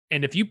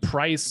And if you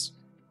price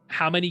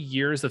how many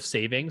years of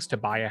savings to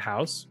buy a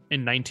house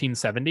in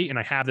 1970, and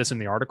I have this in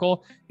the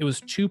article, it was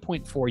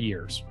 2.4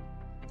 years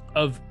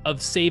of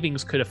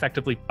savings could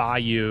effectively buy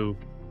you,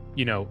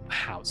 a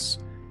house.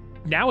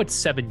 Now it's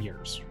 7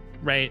 years,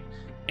 right?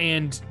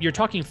 And you're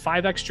talking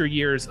 5 extra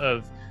years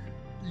of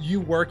you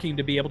working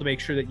to be able to make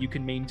sure that you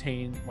can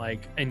maintain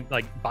and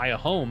buy a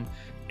home.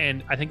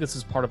 And I think this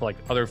is part of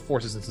other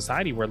forces in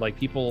society where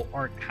people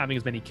aren't having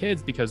as many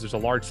kids because there's a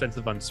large sense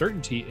of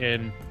uncertainty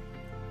in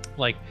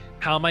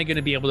how am I going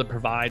to be able to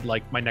provide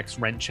my next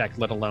rent check,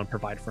 let alone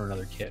provide for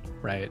another kid,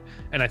 right?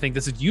 And I think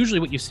this is usually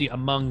what you see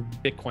among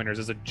Bitcoiners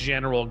as a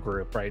general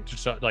group, right?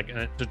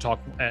 To talk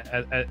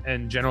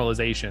and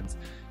generalizations,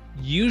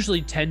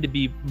 usually tend to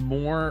be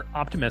more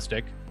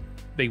optimistic.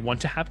 They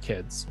want to have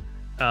kids.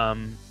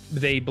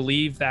 They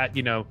believe that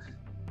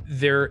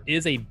there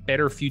is a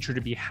better future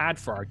to be had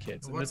for our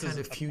kids. What kind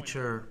of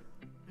future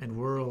and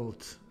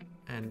world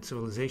and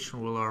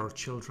civilization will our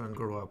children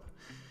grow up?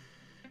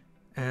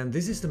 And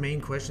this is the main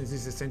question, this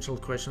is the essential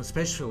question,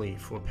 especially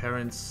for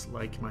parents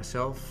like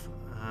myself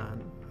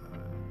and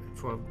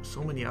for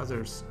so many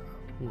others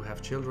who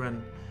have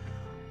children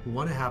who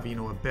want to have,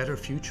 a better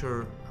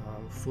future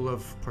full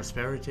of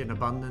prosperity and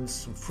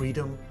abundance, and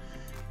freedom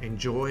and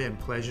joy and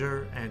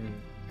pleasure and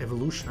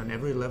evolution on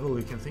every level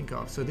we can think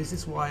of. So this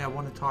is why I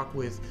want to talk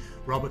with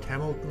Robert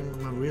Hamilton,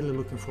 who I'm really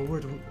looking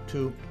forward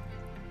to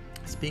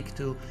speak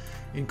to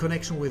in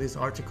connection with his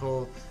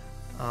article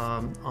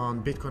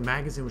on Bitcoin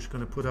Magazine, which I'm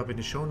going to put up in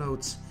the show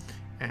notes.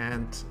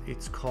 And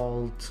it's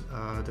called,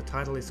 the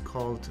title is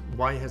called,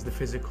 Why Has the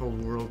Physical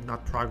World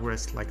Not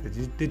Progressed Like the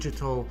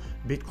Digital?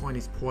 Bitcoin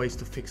is poised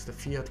to fix the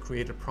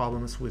fiat-created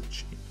problems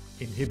which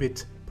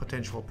inhibit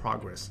potential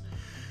progress.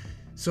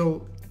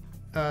 So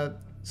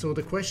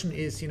the question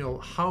is,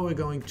 how are we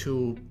going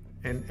to,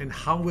 and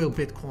how will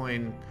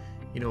Bitcoin,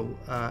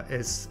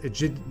 as a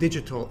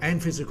digital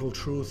and physical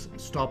truth,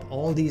 stop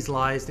all these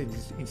lies, the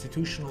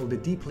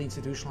deeply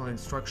institutional and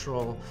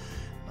structural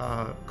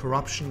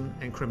corruption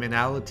and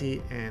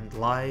criminality and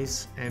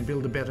lies, and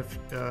build a better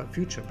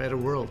future, better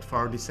world for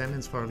our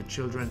descendants, for our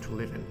children to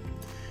live in.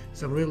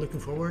 So I'm really looking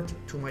forward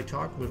to my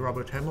talk with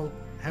Robert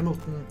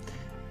Hamilton,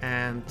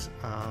 and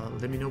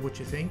let me know what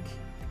you think,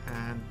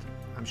 and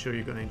I'm sure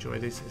you're going to enjoy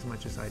this as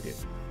much as I did.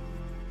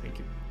 Thank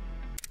you.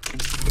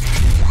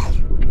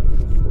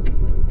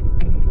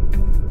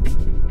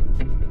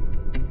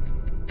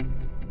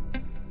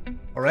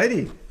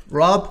 Alrighty,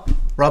 Rob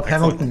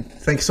Hamilton,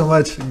 thanks so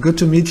much. Good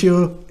to meet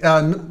you.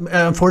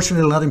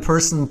 Unfortunately, not in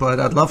person, but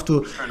I'd love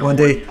to one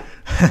day.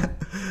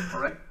 All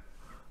right.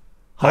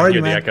 How are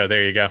you, man? The echo.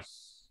 There you go.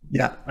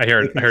 Yeah. I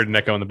heard an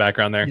echo in the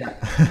background there.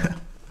 Yeah.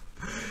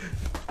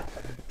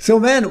 So,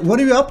 man, what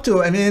are you up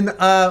to? I mean,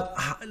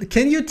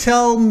 can you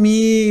tell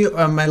me,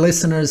 my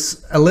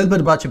listeners, a little bit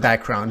about your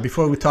background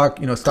before we talk?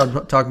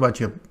 Start talking about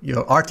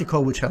your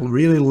article, which I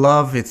really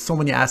love. It's so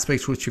many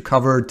aspects which you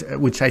covered,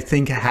 which I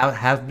think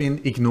have been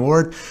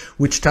ignored,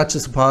 which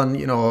touches upon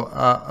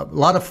a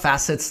lot of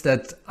facets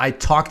that I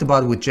talked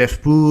about with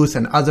Jeff Booth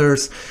and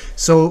others.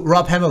 So,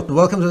 Rob Hamilton,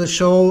 welcome to the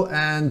show,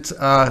 and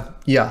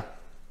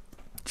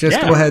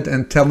just go ahead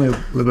and tell me a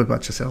little bit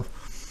about yourself.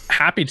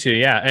 Happy to,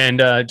 yeah. And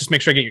just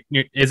make sure I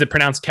get is it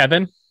pronounced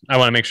Kevin? I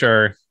want to make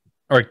sure.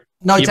 Or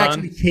no, Kevon? it's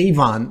actually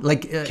Kayvon.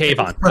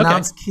 Kayvon. It's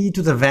pronounced key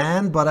to the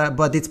van,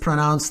 but it's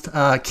pronounced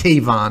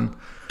Kayvon.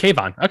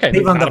 Kayvon. Okay.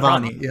 Kayvon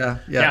Davani.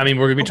 Yeah. I mean,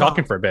 we're gonna be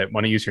talking for a bit.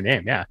 Want to use your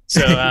name? Yeah.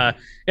 So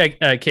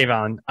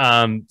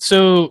Kayvon.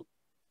 So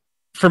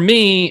for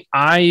me,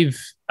 I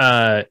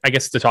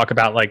guess to talk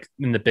about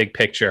in the big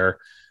picture,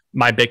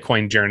 my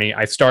Bitcoin journey.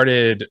 I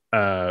started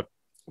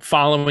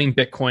following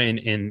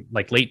Bitcoin in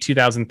late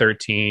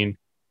 2013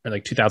 or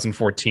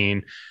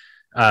 2014.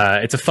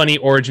 It's a funny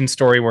origin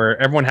story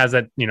where everyone has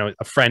that,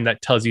 a friend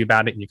that tells you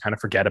about it and you kind of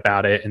forget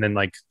about it. And then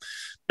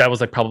that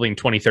was probably in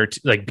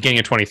 2013, beginning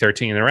of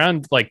 2013, and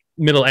around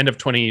end of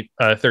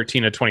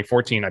 2013 to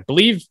 2014, I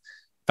believe,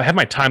 if I have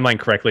my timeline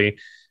correctly,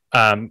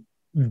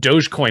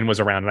 Dogecoin was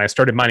around, and I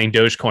started mining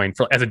Dogecoin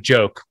as a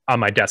joke on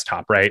my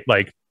desktop, right?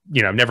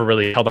 I've never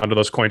really held onto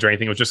those coins or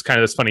anything. It was just kind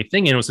of this funny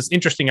thing. And it was this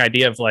interesting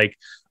idea of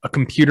a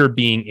computer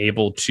being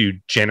able to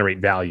generate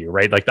value,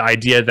 right? The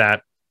idea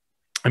that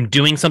I'm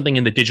doing something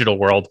in the digital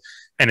world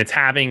and it's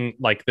having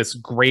this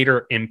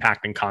greater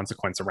impact and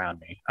consequence around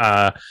me.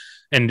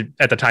 And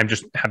at the time,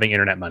 just having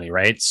internet money,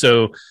 right?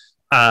 So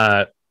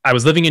I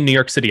was living in New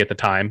York City at the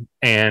time,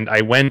 and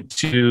I went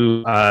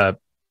to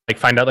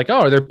find out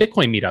are there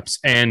Bitcoin meetups?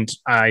 And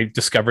I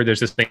discovered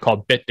there's this thing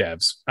called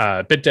BitDevs.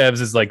 BitDevs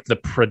is the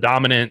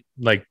predominant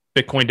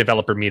Bitcoin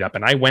developer meetup.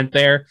 And I went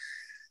there,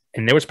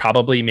 and there was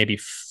probably maybe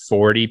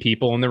 40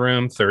 people in the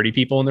room, 30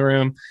 people in the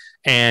room.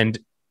 And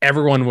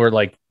everyone were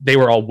they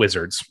were all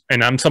wizards.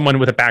 And I'm someone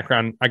with a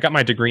background. I got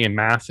my degree in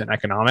math and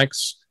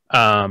economics.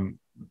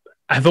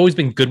 I've always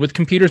been good with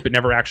computers, but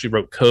never actually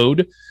wrote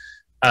code.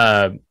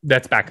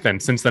 That's back then.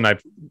 Since then,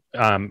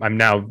 I'm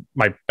now,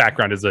 my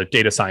background is a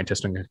data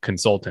scientist and a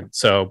consultant.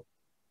 So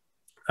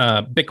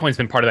Bitcoin's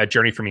been part of that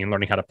journey for me in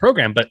learning how to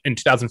program. But in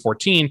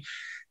 2014,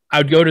 I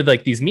would go to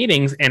like these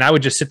meetings and I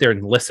would just sit there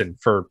and listen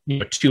for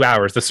 2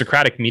 hours. The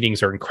Socratic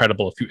meetings are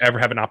incredible. If you ever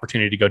have an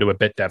opportunity to go to a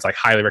BitDevs, I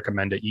highly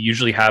recommend it. You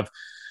usually have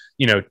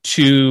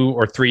 2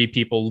 or 3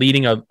 people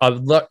leading a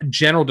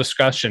general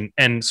discussion,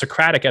 and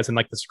Socratic as in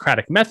like the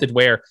Socratic method,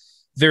 where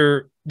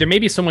there may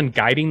be someone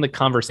guiding the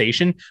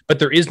conversation, but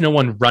there is no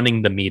one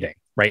running the meeting,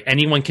 right?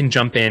 Anyone can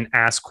jump in,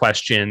 ask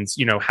questions,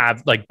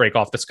 have like break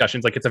off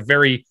discussions. Like it's a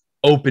very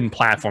open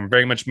platform,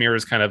 very much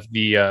mirrors kind of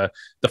the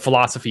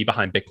philosophy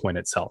behind Bitcoin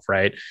itself,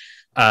 right?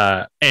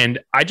 And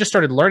I just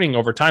started learning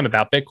over time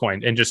about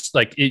Bitcoin, and just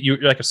like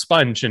you're like a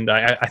sponge. And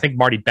I think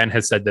Marty Ben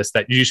has said this,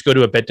 that you just go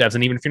to a BitDevs,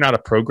 and even if you're not a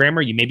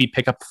programmer, you maybe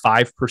pick up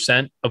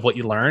 5% of what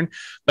you learn,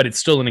 but it's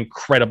still an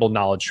incredible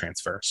knowledge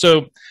transfer.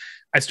 So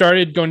I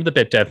started going to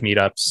the BitDev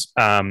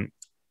meetups.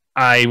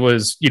 I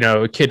was,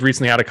 a kid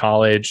recently out of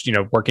college,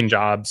 working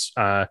jobs.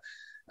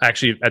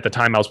 Actually, at the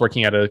time, I was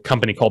working at a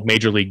company called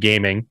Major League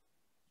Gaming,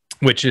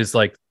 which is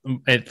like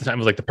at the time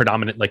was like the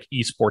predominant like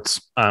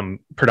esports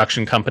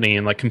production company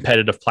and like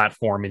competitive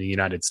platform in the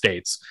United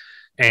States.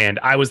 And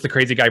I was the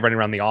crazy guy running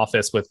around the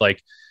office with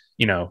like,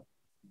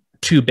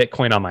 2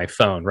 Bitcoin on my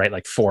phone, right?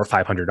 Like $400 or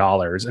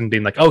 $500, and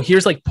being like, oh,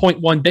 here's like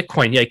 0.1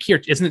 Bitcoin. Yeah, here,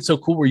 isn't it so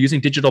cool? We're using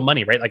digital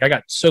money, right? Like I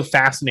got so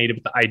fascinated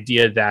with the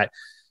idea that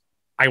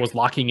I was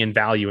locking in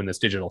value in this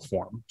digital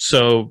form.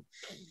 So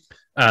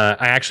I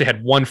actually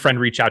had one friend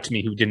reach out to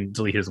me who didn't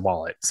delete his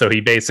wallet. So he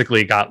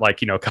basically got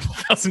like, a couple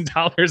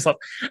 $1,000 up.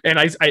 And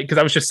because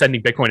I was just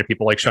sending Bitcoin to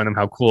people, like showing them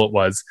how cool it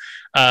was.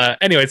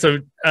 Anyway, so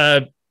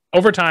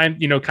over time,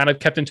 kind of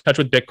kept in touch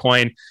with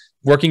Bitcoin,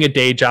 working a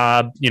day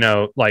job,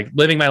 like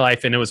living my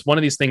life. And it was one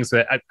of these things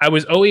that I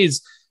was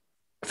always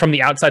from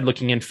the outside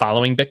looking in,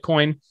 following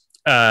Bitcoin.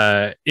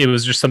 It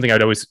was just something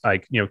I'd always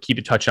like, keep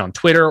in touch on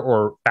Twitter,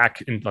 or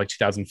back in like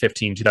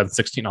 2015,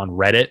 2016 on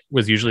Reddit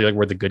was usually like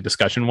where the good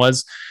discussion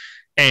was.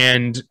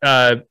 And,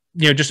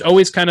 just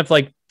always kind of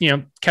like,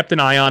 kept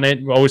an eye on it,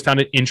 always found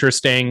it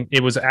interesting.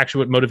 It was actually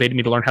what motivated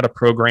me to learn how to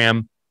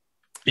program.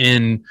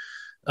 In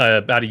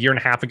about a year and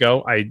a half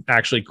ago, I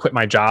actually quit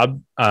my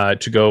job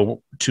to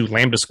go to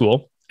Lambda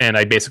school. And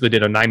I basically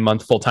did a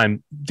 9-month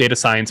full-time data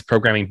science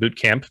programming boot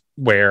camp,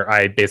 where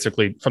I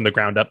basically from the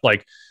ground up,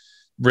 like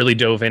really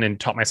dove in and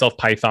taught myself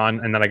Python.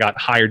 And then I got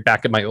hired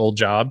back at my old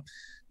job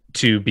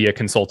to be a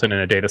consultant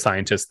and a data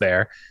scientist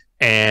there.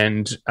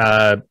 And,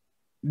 so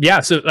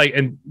like,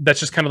 and that's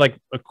just kind of like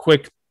a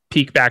quick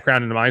peek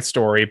background into my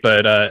story.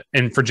 But,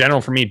 and for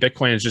me,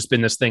 Bitcoin has just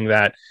been this thing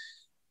that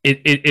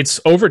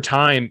it's over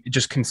time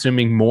just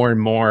consuming more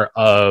and more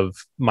of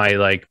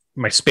my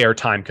spare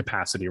time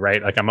capacity,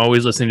 right? Like I'm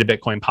always listening to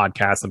Bitcoin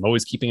podcasts. I'm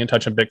always keeping in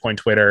touch on Bitcoin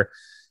Twitter.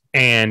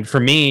 And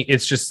for me,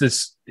 it's just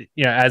this,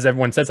 as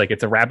everyone says, like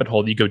it's a rabbit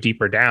hole. You go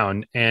deeper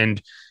down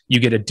and you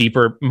get a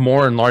deeper,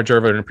 more and larger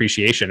of an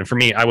appreciation. And for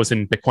me, I was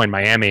in Bitcoin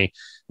Miami,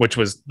 which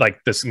was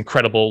like this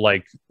incredible,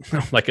 like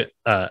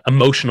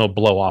emotional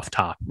blow off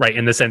top, right?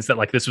 In the sense that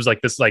like, this was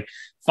like,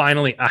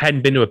 finally, I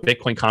hadn't been to a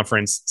Bitcoin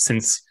conference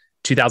since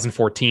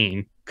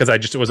 2014, because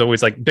it was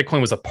always like Bitcoin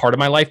was a part of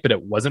my life, but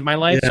it wasn't my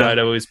life. Yeah. So I'd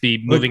always be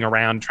moving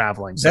around,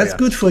 traveling. So, that's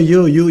good for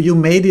you. You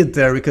made it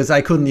there, because I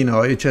couldn't,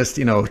 it just,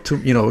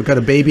 got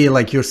a baby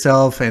like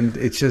yourself, and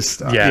it's just,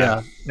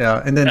 yeah.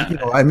 And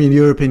then,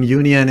 European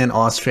Union and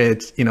Austria,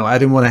 I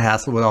didn't want to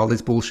hassle with all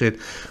this bullshit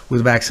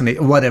with vaccinate,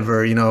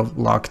 whatever,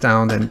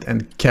 lockdown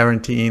and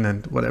quarantine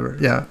and whatever.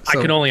 Yeah. So.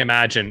 I can only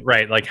imagine,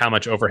 right? Like how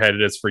much overhead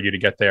it is for you to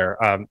get there.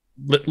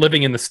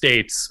 Living in the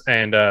States.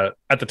 And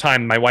at the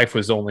time, my wife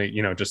was only,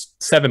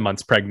 just 7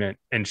 months pregnant,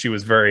 and she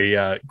was very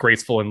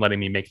graceful in letting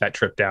me make that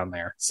trip down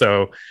there.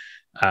 So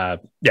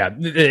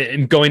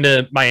and going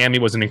to Miami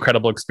was an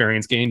incredible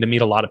experience, getting to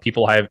meet a lot of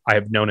people I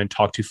have known and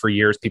talked to for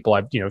years, people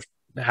I've,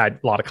 had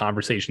a lot of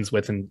conversations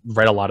with and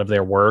read a lot of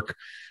their work.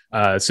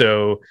 I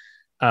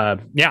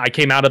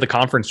came out of the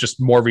conference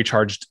just more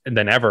recharged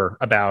than ever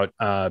about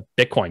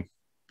Bitcoin,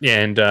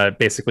 and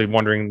basically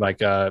wondering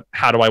like,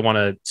 how do I want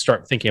to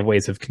start thinking of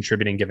ways of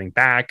contributing, giving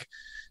back?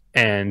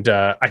 And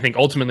I think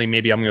ultimately,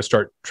 maybe I'm going to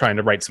start trying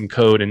to write some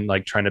code and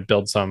like trying to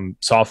build some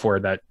software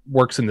that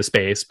works in the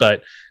space.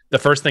 But the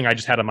first thing I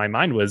just had on my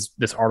mind was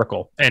this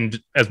article. And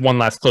as one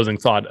last closing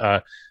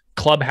thought,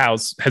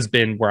 Clubhouse has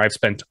been where I've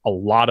spent a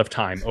lot of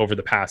time over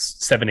the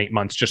past 7-8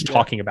 months just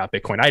talking about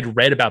Bitcoin. I'd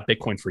read about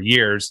Bitcoin for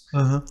years.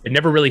 I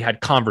never really had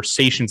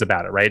conversations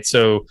about it, right?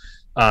 So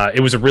it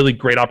was a really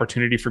great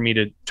opportunity for me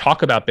to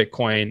talk about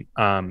Bitcoin,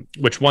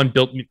 which one,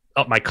 built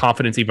up my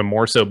confidence even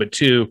more so, but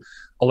two,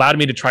 allowed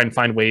me to try and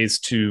find ways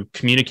to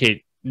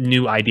communicate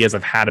new ideas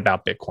I've had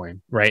about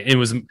Bitcoin, right?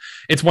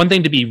 It's one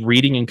thing to be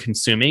reading and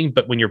consuming,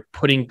 but when you're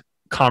putting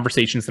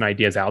conversations and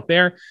ideas out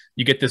there,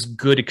 you get this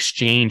good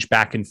exchange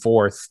back and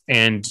forth,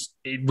 and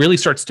it really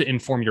starts to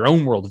inform your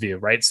own worldview,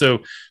 right?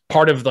 So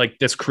part of like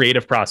this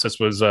creative process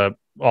was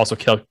also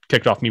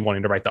kicked off me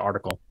wanting to write the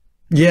article.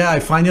 Yeah,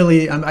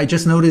 I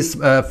just noticed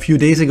a few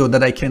days ago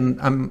that I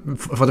can,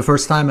 for the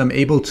first time, I'm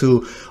able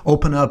to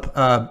open up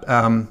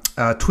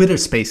Twitter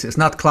Spaces,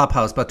 not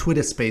Clubhouse, but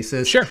Twitter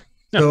Spaces. Sure.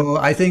 Yeah. So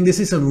I think this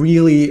is a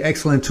really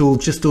excellent tool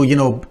just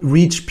to,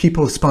 reach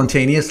people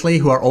spontaneously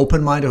who are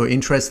open-minded, who are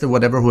interested,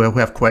 whatever, who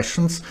have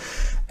questions.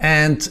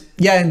 And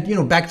yeah,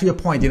 and back to your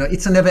point,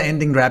 it's a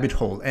never-ending rabbit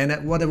hole.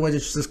 And what I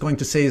was just going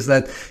to say is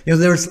that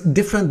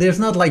there's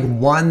not like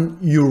one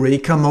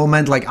eureka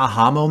moment, like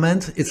aha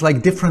moment. It's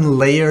like different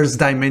layers,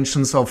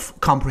 dimensions of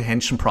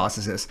comprehension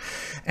processes,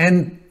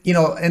 and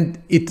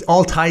and it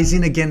all ties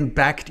in again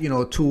back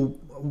to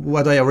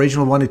what I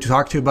originally wanted to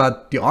talk to you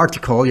about, the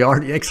article,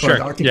 your excellent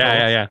Sure. article.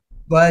 Yeah.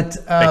 But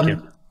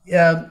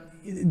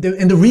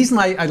the reason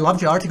I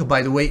loved your article,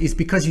 by the way, is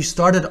because you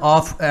started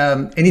off,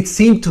 and it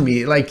seemed to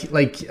me like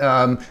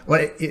I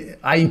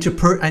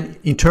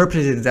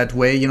interpreted it that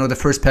way. The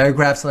first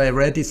paragraphs that I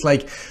read, it's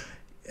like,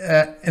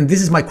 and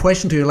this is my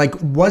question to you: like,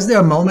 was there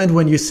a moment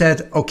when you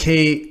said,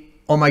 okay,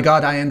 oh my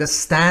God, I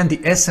understand the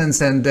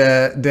essence and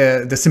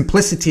the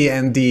simplicity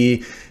and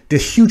the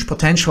huge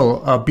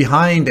potential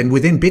behind and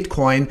within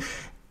Bitcoin?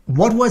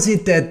 What was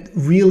it that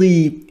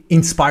really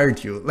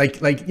inspired you?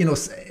 Like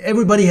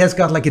everybody has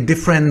got like a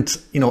different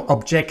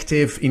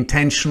objective,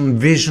 intention,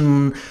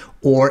 vision,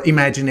 or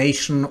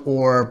imagination,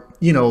 or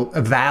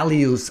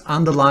values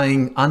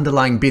underlying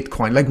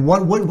Bitcoin. Like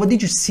what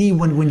did you see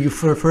when you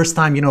for the first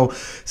time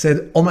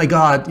said, oh my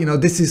God,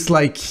 this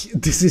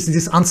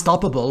is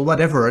unstoppable,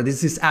 whatever,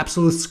 this is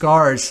absolute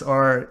scars,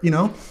 or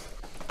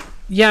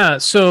Yeah,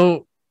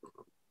 so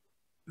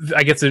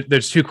I guess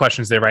there's two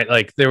questions there, right?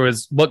 Like there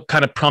was what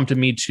kind of prompted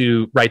me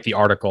to write the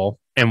article,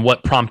 and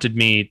what prompted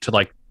me to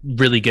like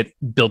really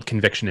build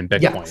conviction in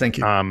Bitcoin. Yeah, thank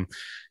you.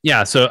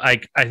 Yeah, so I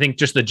think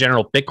just the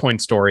general Bitcoin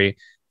story.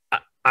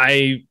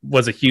 I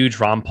was a huge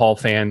Ron Paul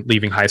fan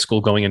leaving high school,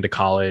 going into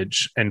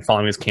college, and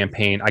following his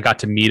campaign. I got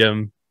to meet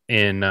him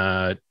in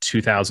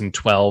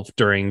 2012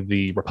 during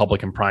the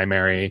Republican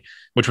primary,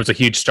 which was a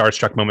huge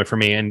starstruck moment for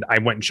me. And I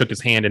went and shook his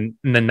hand, and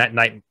then that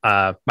night,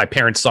 my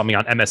parents saw me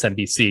on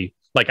MSNBC.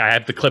 Like I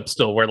have the clip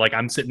still where like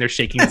I'm sitting there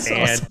shaking his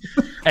hand,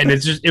 awesome. And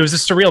it was a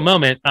surreal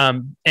moment.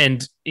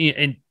 And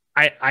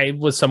I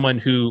was someone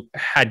who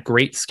had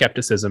great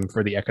skepticism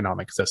for the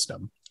economic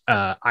system.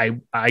 I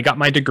got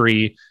my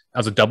degree. I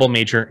was a double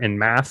major in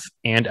math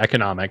and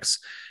economics,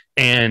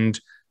 and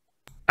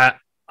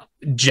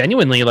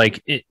genuinely,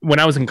 like when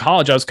I was in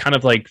college, I was kind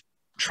of like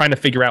trying to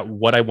figure out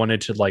what I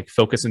wanted to like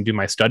focus and do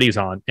my studies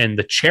on. And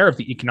the chair of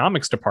the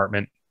economics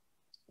department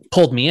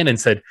pulled me in and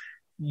said,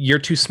 you're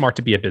too smart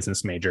to be a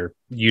business major.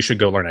 You should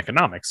go learn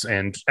economics.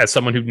 And as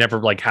someone who never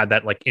like had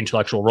that like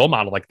intellectual role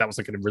model, like that was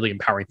like a really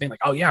empowering thing. Like,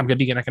 oh yeah, I'm going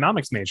to be an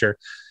economics major.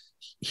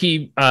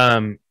 He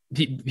would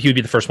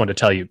be the first one to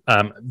tell you,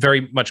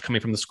 very much coming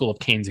from the school of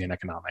Keynesian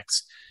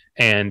economics.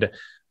 And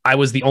I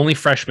was the only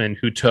freshman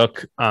who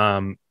took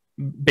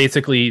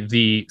basically what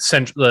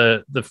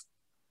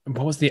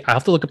was I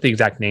have to look up the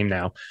exact name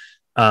now.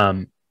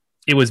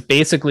 It was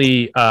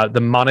basically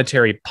the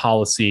monetary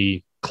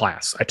policy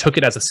class. I took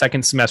it as a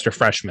second semester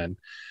freshman,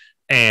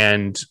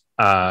 and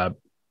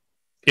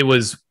it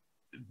was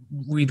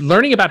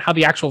learning about how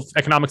the actual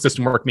economic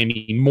system worked made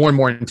me more and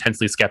more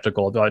intensely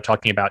skeptical about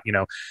talking about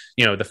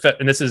the Fed,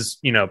 and this is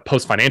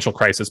post financial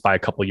crisis by a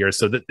couple of years,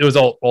 so that it was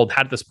all old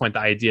had at this point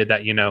the idea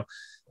that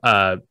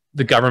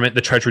the government,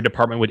 the Treasury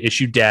Department would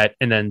issue debt,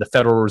 and then the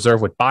Federal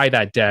Reserve would buy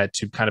that debt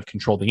to kind of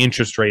control the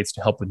interest rates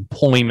to help with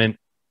employment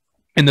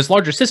in this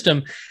larger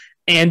system.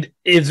 And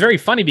it's very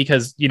funny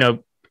because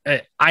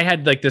I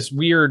had like this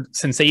weird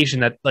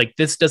sensation that like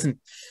this doesn't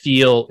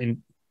feel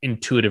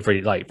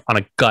intuitively like on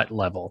a gut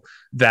level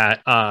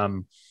that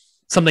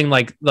something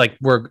like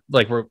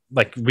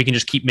we can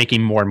just keep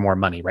making more and more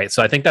money, right?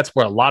 So I think that's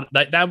where a lot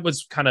that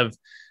was kind of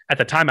at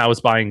the time I was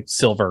buying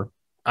silver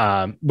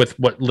with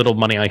what little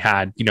money I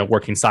had,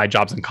 working side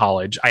jobs in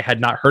college. I had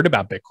not heard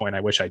about Bitcoin. I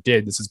wish I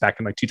did. This is back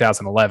in like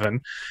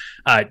 2011.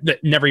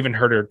 Never even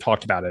heard or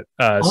talked about it.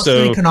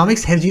 Austrian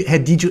economics.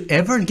 Did you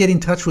ever get in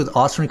touch with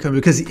Austrian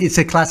economics? Because it's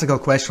a classical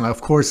question.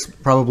 Of course,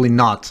 probably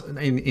not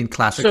in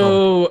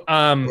classical.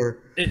 So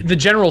the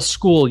general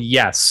school,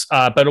 yes,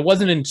 but it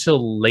wasn't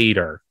until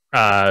later.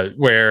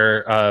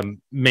 Where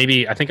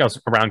maybe I think I was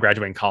around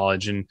graduating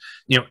college, and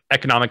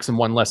economics in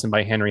one lesson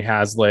by Henry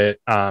Hazlitt,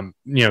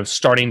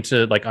 starting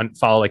to like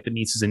follow like the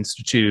Mises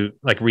Institute,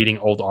 like reading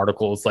old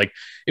articles. Like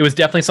it was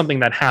definitely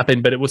something that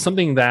happened, but it was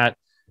something that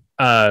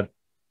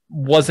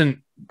wasn't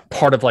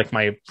part of like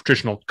my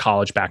traditional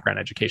college background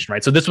education,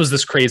 right? So this was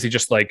this crazy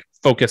just like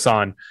focus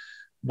on,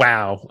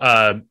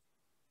 wow,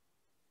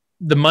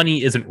 the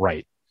money isn't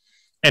right.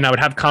 And I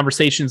would have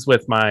conversations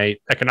with my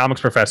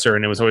economics professor,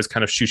 and it was always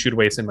kind of shoot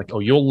away saying like, oh,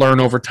 you'll learn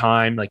over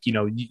time. Like,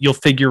 you'll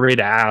figure it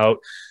out.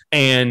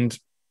 And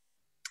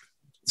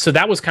so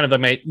that was kind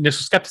of my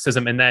initial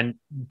skepticism. And then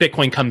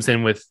Bitcoin comes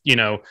in with,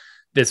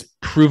 this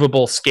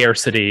provable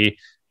scarcity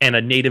and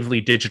a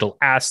natively digital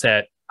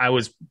asset. I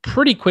was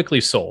pretty quickly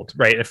sold,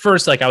 right? At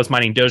first, like I was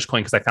mining Dogecoin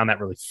because I found that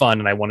really fun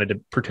and I wanted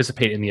to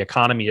participate in the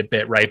economy a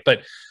bit, right? But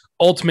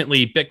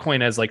ultimately,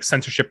 Bitcoin as like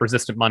censorship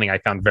resistant money, I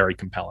found very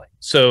compelling.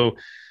 So,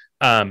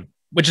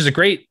 which is a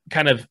great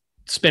kind of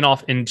spin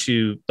off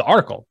into the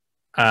article,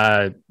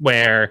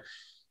 where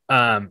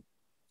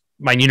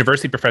my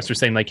university professor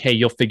saying like, hey,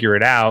 you'll figure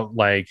it out.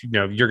 Like,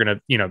 you're going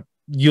to,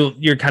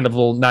 you're kind of a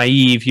little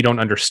naive. You don't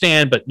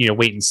understand, but,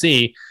 wait and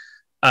see.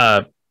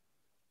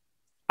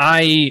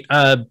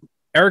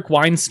 Eric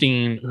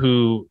Weinstein,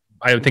 who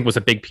I think was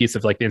a big piece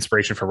of like the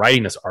inspiration for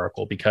writing this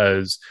article,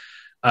 because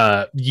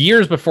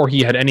years before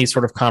he had any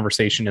sort of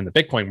conversation in the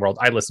Bitcoin world,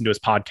 I listened to his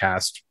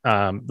podcast,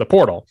 The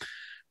Portal.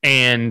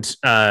 And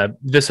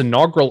this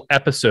inaugural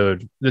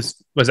episode,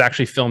 this was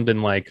actually filmed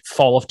in like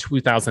fall of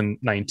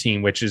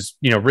 2019, which is,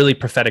 really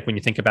prophetic when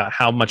you think about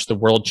how much the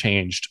world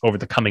changed over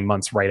the coming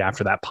months right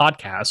after that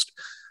podcast.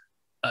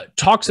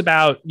 Talks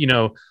about,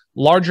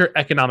 larger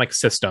economic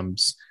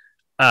systems,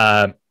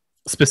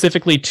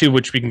 specifically to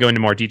which we can go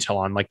into more detail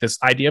on, like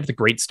this idea of the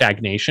great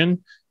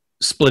stagnation,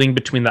 splitting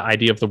between the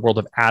idea of the world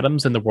of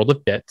atoms and the world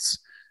of bits,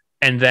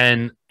 and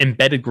then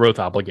embedded growth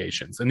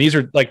obligations. And these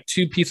are like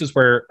two pieces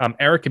where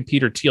Eric and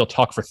Peter Thiel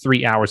talk for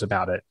 3 hours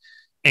about it.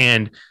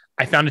 And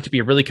I found it to be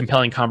a really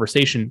compelling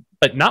conversation,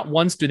 but not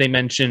once do they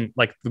mention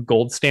like the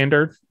gold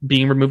standard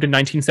being removed in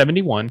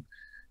 1971.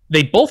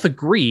 They both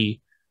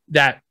agree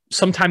that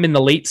sometime in the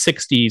late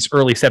 60s,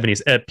 early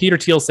 70s, Peter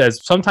Thiel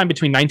says sometime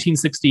between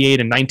 1968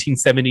 and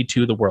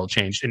 1972, the world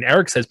changed. And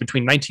Eric says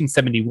between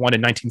 1971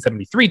 and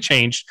 1973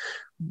 changed,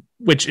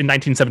 which in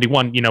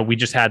 1971, we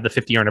just had the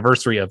 50th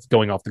anniversary of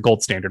going off the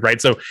gold standard,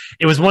 right? So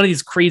it was one of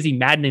these crazy,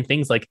 maddening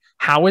things. Like,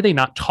 how are they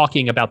not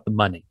talking about the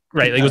money,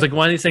 right? Like, it was like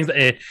one of these things.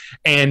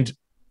 And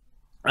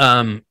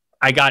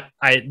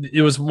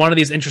it was one of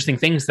these interesting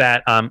things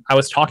that I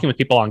was talking with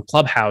people on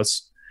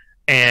Clubhouse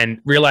and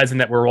realizing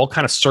that we're all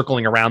kind of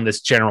circling around this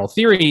general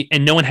theory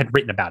and no one had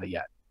written about it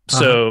yet.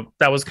 So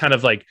that was kind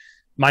of like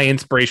my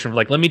inspiration of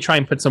like, let me try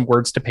and put some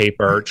words to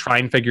paper, try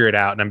and figure it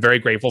out. And I'm very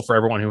grateful for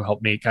everyone who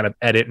helped me kind of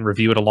edit and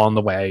review it along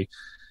the way,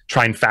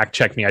 try and fact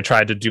check me. I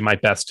tried to do my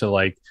best to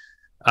like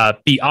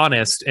be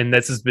honest. And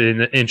this has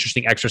been an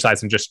interesting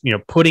exercise in just,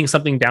 putting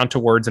something down to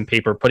words and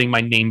paper, putting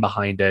my name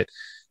behind it,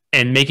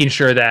 and making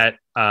sure that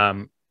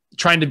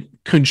trying to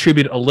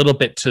contribute a little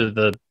bit to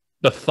the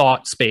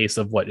thought space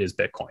of what is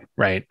Bitcoin,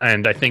 right?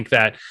 And I think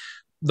that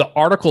the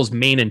article's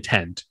main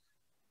intent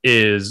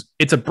is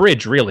it's a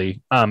bridge,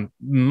 really.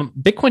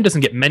 Bitcoin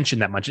doesn't get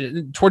mentioned that much.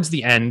 Towards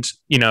the end,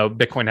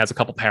 Bitcoin has a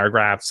couple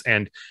paragraphs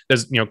and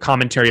there's,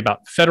 commentary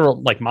about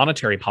federal, like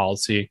monetary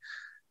policy.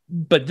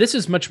 But this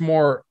is much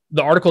more,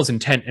 the article's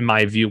intent, in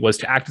my view, was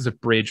to act as a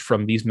bridge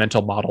from these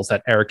mental models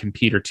that Eric and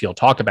Peter Thiel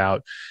talk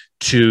about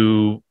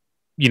to,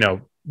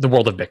 the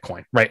world of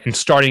Bitcoin, right? And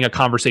starting a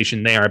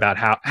conversation there about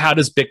how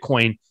does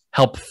Bitcoin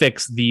help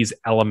fix these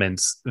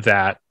elements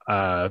that,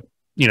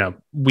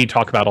 we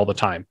talk about all the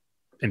time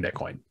in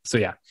Bitcoin. So,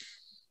 yeah.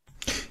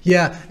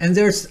 Yeah, and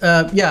there's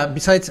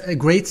besides a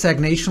great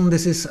stagnation,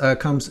 this is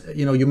comes,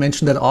 you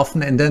mentioned that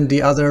often, and then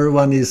the other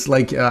one is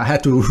like I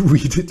had to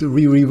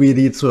reread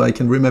it so I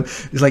can remember.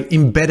 It's like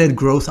embedded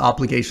growth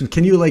obligation.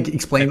 Can you like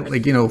explain,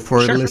 like,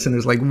 for the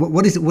listeners, like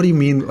what is it? What do you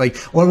mean, like,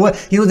 or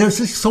what? There's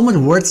just so much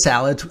word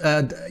salad,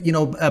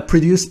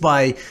 produced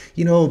by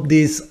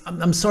these.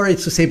 I'm sorry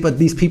to say, but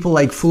these people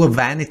like full of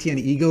vanity and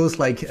egos,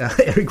 like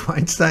Eric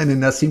Weinstein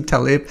and Nassim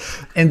Taleb,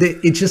 and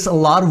it's just a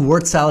lot of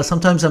word salad.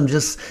 Sometimes I'm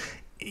just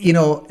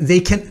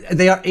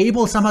they are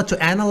able somehow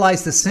to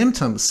analyze the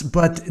symptoms,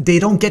 but they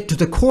don't get to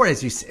the core,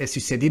 as you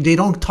said. They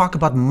don't talk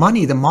about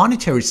money, the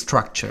monetary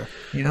structure.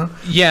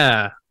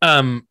 Yeah.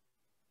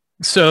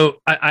 So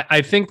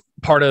I think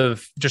part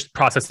of just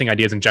processing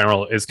ideas in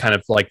general is kind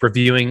of like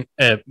reviewing.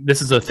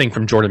 This is a thing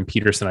from Jordan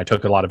Peterson I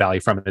took a lot of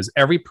value from. Is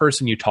every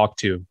person you talk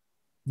to,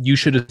 you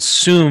should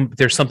assume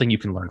there's something you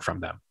can learn from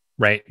them,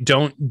 right?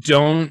 Don't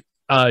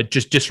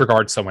just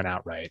disregard someone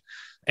outright.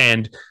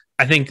 And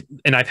I think,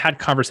 and I've had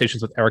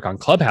conversations with Eric on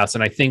Clubhouse,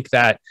 and I think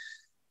that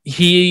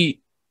he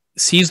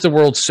sees the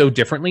world so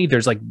differently.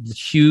 There's like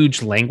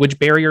huge language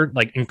barrier,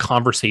 like in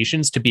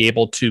conversations, to be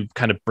able to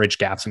kind of bridge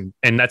gaps. And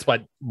that's why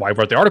I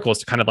wrote the article, is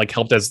to kind of like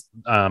help as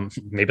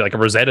maybe like a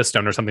Rosetta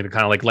Stone or something to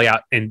kind of like lay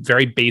out in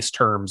very base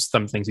terms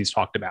some things he's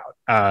talked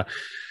about.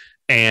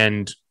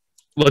 And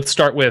let's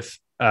start with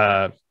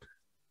the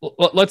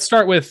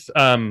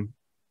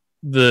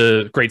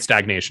great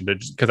stagnation,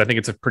 because I think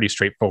it's a pretty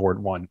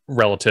straightforward one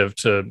relative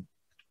to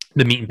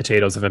the meat and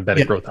potatoes of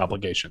embedded growth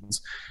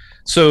obligations.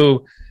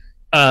 So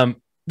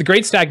the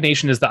great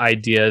stagnation is the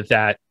idea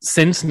that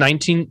since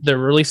the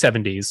early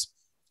 70s,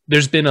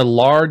 there's been a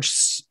large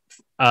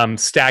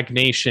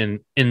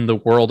stagnation in the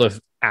world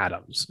of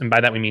atoms. And by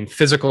that, we mean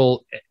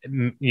physical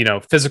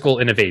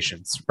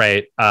innovations,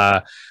 right?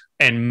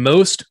 And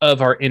most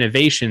of our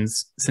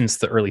innovations since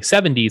the early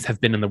 70s have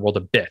been in the world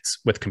of bits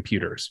with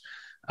computers.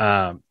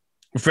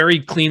 Very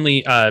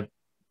cleanly,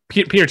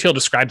 Peter Thiel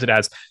describes it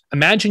as,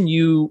 imagine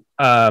you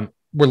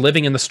were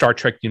living in the Star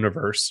Trek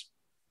universe,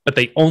 but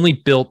they only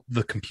built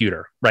the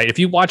computer, right? If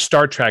you watch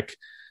Star Trek,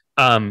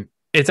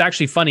 it's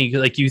actually funny.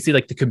 Like, you see,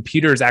 like, the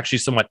computer is actually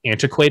somewhat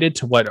antiquated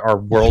to what our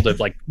world of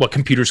like what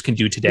computers can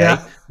do today,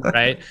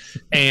 right?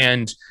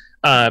 And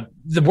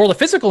the world of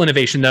physical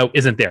innovation, though,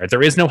 isn't there.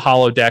 There is no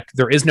holodeck.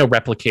 There is no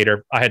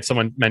replicator. I had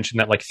someone mention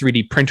that like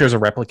 3D printers are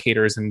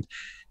replicators, and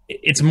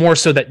it's more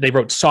so that they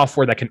wrote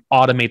software that can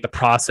automate the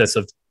process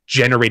of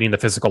generating the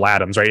physical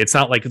atoms, right? It's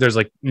not like there's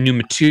like new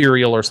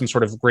material or some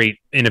sort of great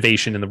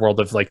innovation in the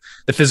world of like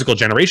the physical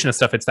generation of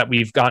stuff. It's that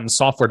we've gotten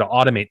software to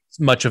automate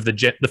much of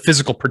the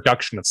physical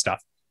production of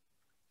stuff.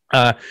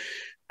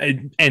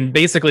 And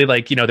basically,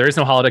 like, you know, there is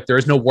no holodeck, there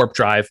is no warp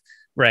drive,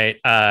 right?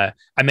 I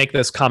make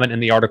this comment in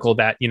the article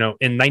that, you know,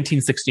 in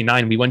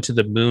 1969, we went to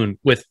the moon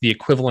with the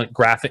equivalent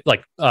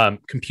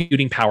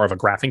computing power of a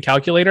graphing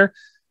calculator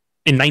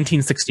in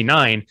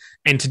 1969.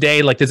 And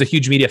today, like, there's a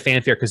huge media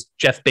fanfare because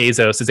Jeff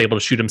Bezos is able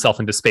to shoot himself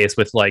into space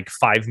with like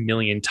 5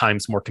 million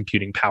times more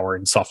computing power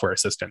and software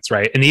assistance,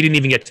 right? And he didn't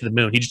even get to the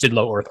moon. He just did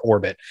low Earth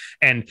orbit.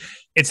 And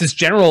it's this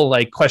general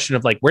like question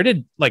of like, where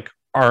did like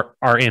our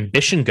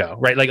ambition go,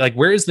 right? Like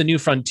where is the new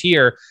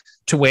frontier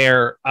to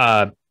where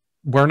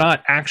we're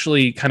not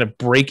actually kind of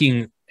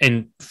breaking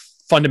and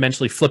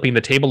fundamentally flipping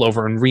the table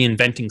over and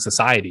reinventing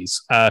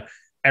societies?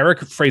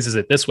 Eric phrases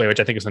it this way, which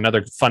I think is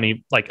another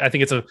funny, like, I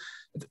think it's a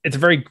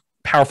very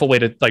powerful way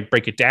to like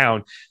break it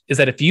down, is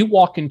that if you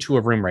walk into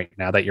a room right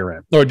now that you're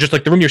in, or just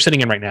like the room you're sitting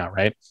in right now,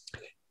 right?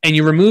 And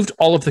you removed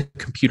all of the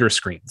computer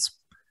screens,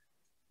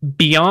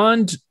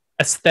 beyond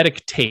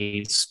aesthetic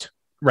taste,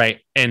 right?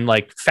 And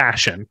like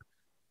fashion,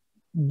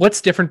 what's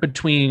different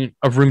between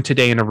a room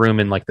today and a room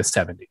in like the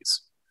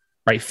 70s,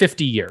 right?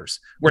 50 years.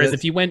 Whereas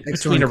if you went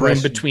between a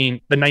room between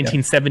the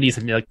 1970s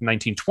and like the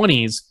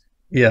 1920s,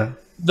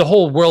 the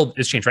whole world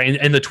has changed, right?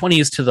 And the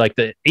 20s to like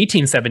the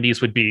 1870s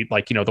would be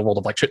like, you know, the world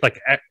of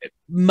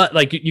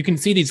like you can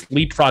see these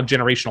leapfrog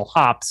generational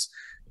hops,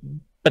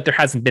 but there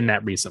hasn't been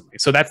that recently.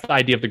 So that's the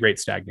idea of the great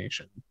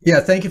stagnation.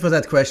 Yeah, thank you for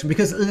that question,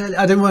 because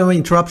I didn't want to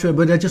interrupt you,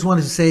 but I just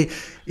wanted to say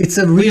it's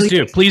a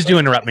really... Please do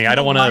interrupt me. I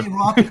don't want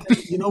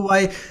to... You know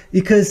why?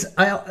 Because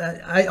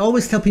I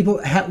always tell people,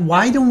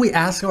 why don't we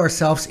ask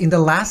ourselves, in the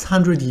last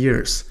 100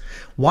 years,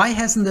 why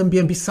hasn't there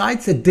been,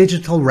 besides the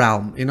digital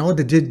realm, you know,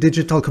 the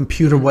digital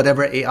computer,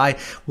 whatever, AI,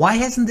 why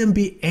hasn't there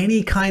been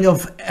any kind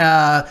of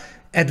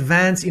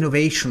advanced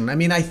innovation? I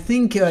mean, I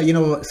think, you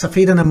know,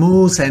 Safeda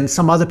Namous and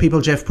some other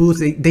people, Jeff Booth,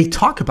 they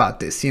talk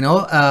about this, you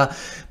know,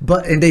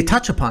 and they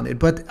touch upon it.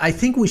 But I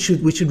think we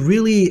should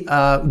really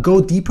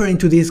go deeper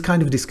into these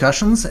kind of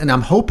discussions, and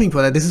I'm hoping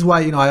for that. This is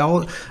why, you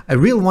know, I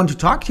really want to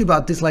talk to you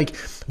about this. Like,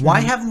 why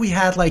haven't we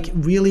had like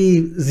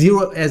really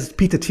zero, as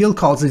Peter Thiel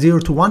calls it, 0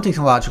 to 1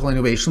 technological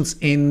innovations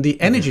in the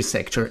energy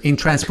sector, in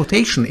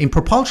transportation, in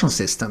propulsion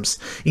systems,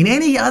 in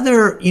any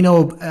other, you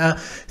know,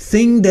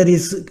 thing that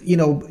is, you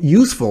know,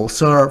 useful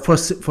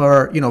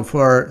for you know,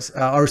 for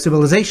our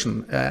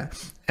civilization,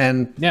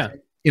 and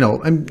you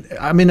know,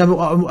 I mean, I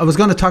was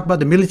going to talk about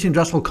the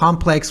military-industrial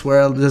complex,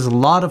 where there's a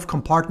lot of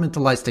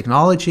compartmentalized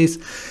technologies,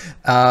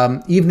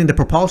 even in the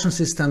propulsion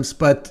systems.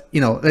 But you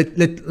know,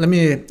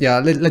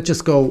 let's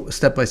just go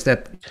step by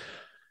step.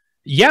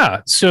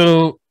 Yeah.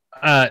 So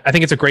I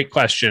think it's a great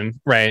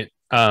question, right?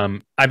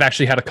 I've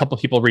actually had a couple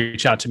of people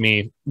reach out to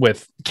me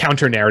with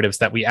counter narratives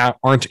that we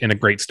aren't in a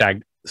great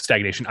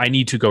stagnation. I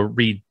need to go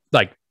read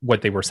like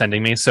what they were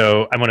sending me.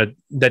 So I want to,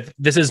 that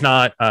this is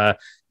not,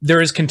 there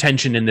is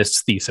contention in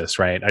this thesis,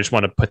 right? I just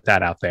want to put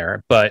that out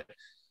there. But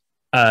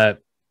I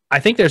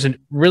think there's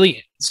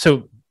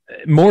so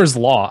Moore's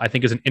law, I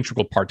think, is an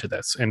integral part to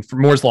this. And for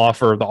Moore's law,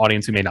 for the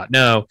audience who may not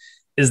know,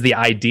 is the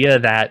idea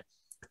that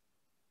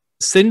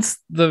since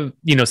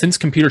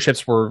computer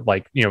chips were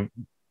like, you know,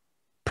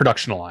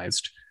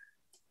 productionalized,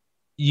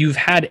 you've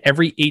had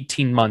every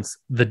 18 months,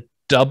 the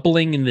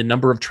doubling in the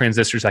number of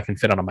transistors that can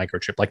fit on a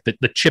microchip, like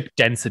the chip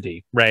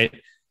density, right?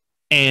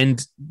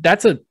 And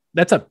that's a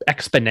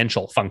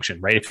exponential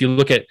function, right? If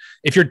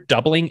you're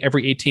doubling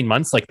every 18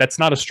 months, like that's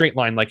not a straight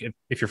line. Like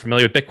if you're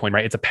familiar with Bitcoin,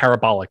 right? It's a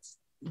parabolic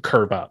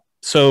curve up.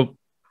 So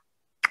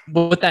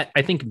what that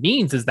I think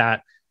means is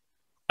that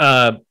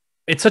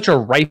it's such a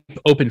ripe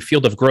open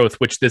field of growth,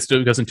 which this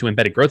goes into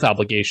embedded growth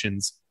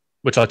obligations,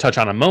 which I'll touch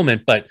on in a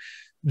moment. But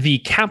the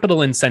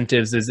capital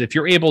incentives is if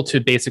you're able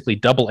to basically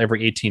double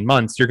every 18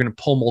 months, you're going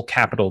to pull more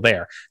capital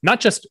there, not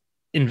just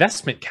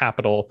investment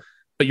capital,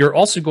 but you're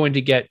also going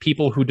to get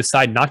people who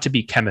decide not to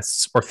be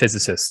chemists or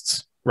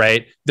physicists,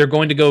 right? They're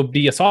going to go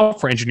be a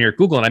software engineer at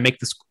Google. And I make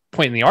this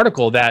point in the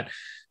article that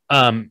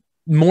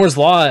Moore's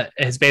law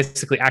has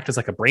basically acted as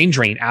like a brain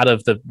drain out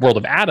of the world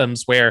of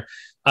atoms, where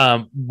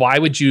why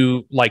would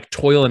you like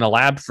toil in a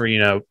lab for,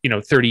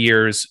 30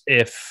 years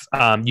if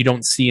you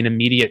don't see an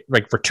immediate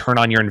like return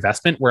on your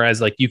investment? Whereas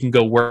like you can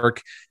go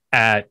work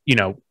at,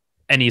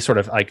 any sort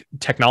of like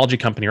technology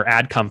company or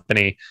ad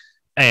company,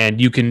 and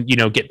you can,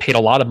 get paid a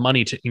lot of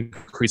money to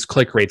increase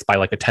click rates by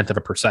like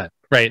 1/10%,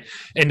 right?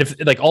 And if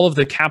like all of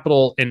the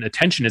capital and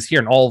attention is here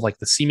and all of like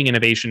the seeming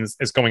innovations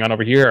is going on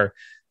over here,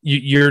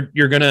 you're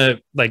gonna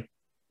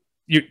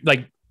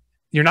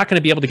you're not going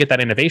to be able to get that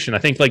innovation. I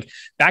think like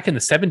back in the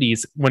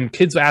 70s, when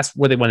kids asked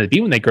what they wanted to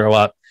be when they grow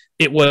up,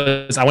 it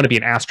was, I want to be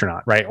an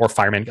astronaut, right? Or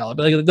fireman.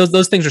 Like,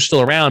 those things are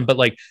still around. But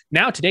like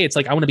now today, it's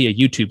like, I want to be a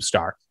YouTube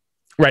star,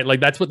 right? Like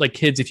that's what like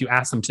kids, if you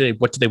ask them today,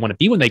 what do they want to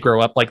be when they grow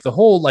up? Like the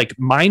whole like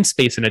mind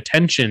space and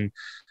attention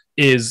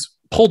is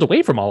pulled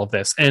away from all of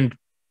this. And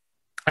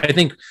I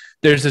think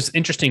there's this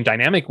interesting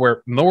dynamic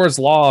where Moore's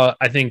law,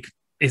 I think,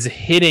 is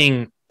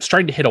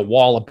starting to hit a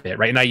wall a bit,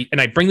 right?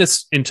 And I bring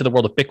this into the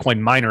world of Bitcoin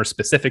miners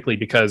specifically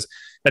because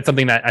that's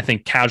something that I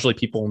think casually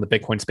people in the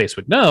Bitcoin space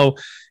would know,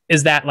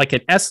 is that like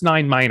an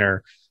S9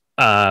 miner,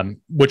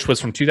 which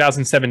was from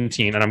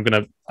 2017,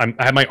 and I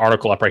have my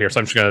article up right here, so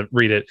I'm just gonna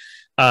read it.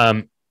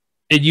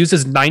 It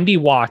uses 90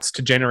 watts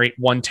to generate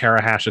 1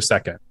 terahash a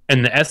second,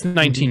 and the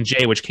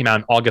S19J, which came out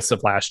in August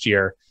of last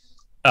year,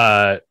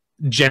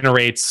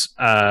 generates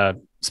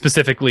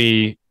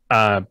specifically.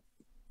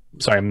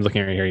 Sorry, I'm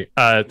looking right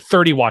here.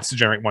 30 watts to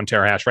generate 1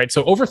 terahash, right?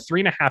 So over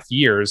 3.5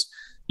 years,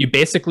 you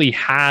basically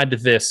had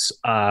this,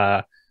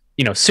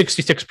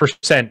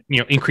 66%,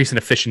 increase in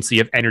efficiency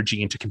of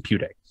energy into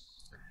computing.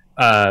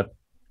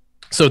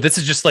 So this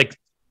is just like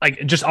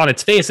just on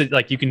its face,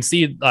 like you can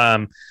see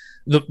the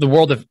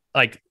world of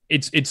like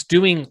it's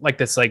doing like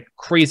this like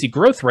crazy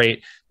growth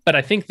rate. But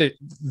I think that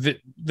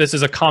this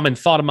is a common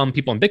thought among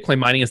people in Bitcoin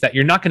mining, is that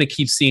you're not going to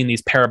keep seeing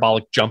these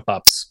parabolic jump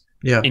ups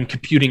in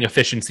computing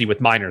efficiency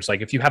with miners.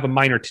 Like if you have a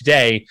miner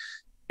today,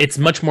 it's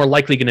much more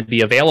likely going to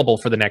be available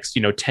for the next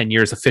 10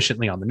 years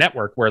efficiently on the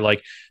network, where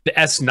like the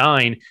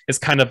S9 is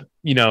kind of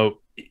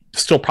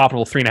still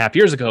profitable 3.5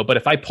 years ago, but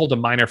if I pulled a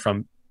miner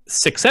from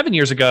 6-7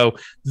 years ago,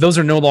 those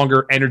are no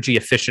longer energy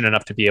efficient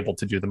enough to be able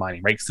to do the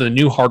mining, right? So the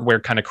new hardware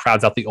kind of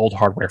crowds out the old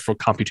hardware for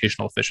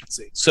computational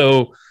efficiency.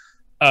 So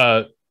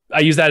I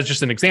use that as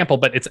just an example,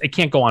 but it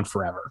can't go on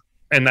forever,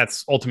 and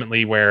that's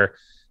ultimately where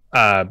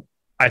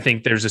I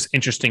think there's this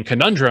interesting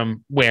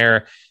conundrum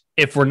where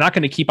if we're not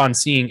going to keep on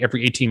seeing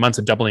every 18 months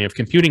a doubling of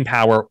computing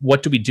power,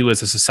 what do we do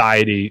as a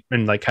society,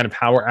 and like kind of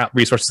how are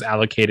resources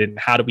allocated, and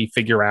how do we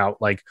figure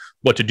out like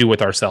what to do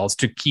with ourselves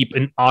to keep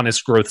an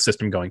honest growth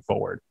system going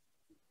forward?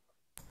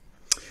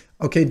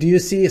 Okay, do you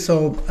see,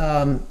 so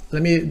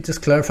let me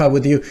just clarify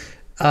with you.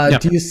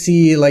 Do you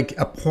see like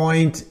a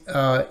point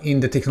in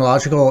the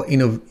technological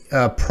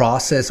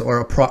process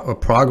or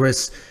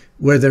progress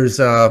where there's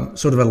a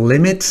sort of a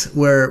limit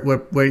where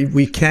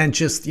we can't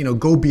just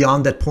go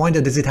beyond that point,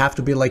 or does it have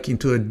to be like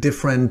into a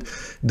different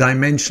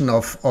dimension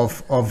of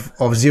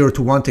 0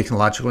 to 1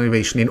 technological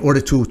innovation in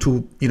order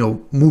to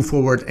move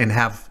forward and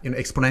have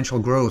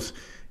exponential growth?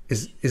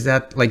 Is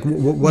that like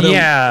what?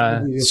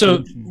 Yeah.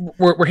 So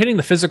we're hitting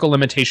the physical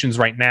limitations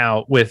right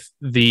now with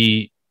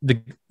the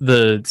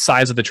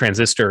size of the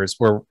transistors,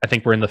 where I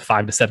think we're in the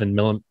 5 to 7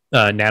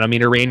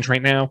 nanometer range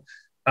right now.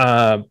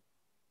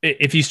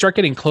 If you start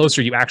getting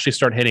closer, you actually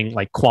start hitting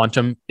like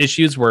quantum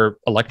issues where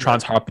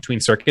electrons hop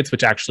between circuits,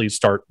 which actually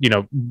start,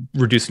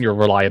 reducing your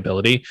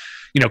reliability.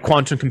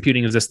 Quantum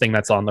computing is this thing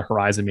that's on the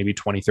horizon, maybe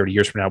 20, 30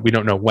 years from now. We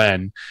don't know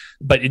when,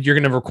 but you're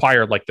going to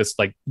require like this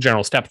like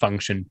general step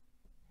function.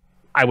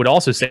 I would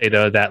also say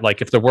though that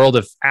like if the world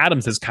of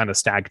atoms is kind of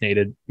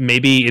stagnated,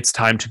 maybe it's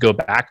time to go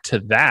back to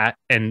that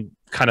and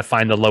kind of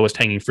find the lowest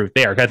hanging fruit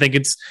there. I think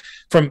it's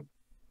from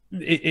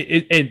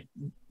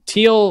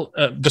Thiel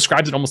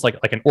describes it almost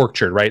like an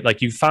orchard, right?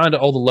 Like you found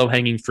all the low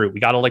hanging fruit. We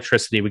got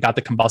electricity. We got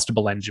the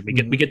combustible engine.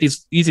 We get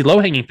these easy low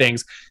hanging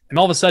things, and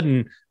all of a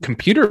sudden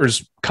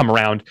computers come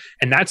around,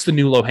 and that's the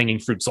new low hanging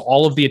fruit. So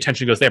all of the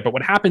attention goes there. But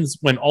what happens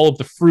when all of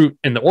the fruit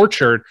in the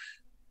orchard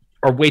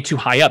are way too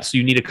high up? So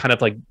you need to kind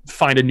of like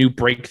find a new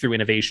breakthrough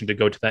innovation to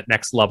go to that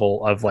next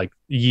level of like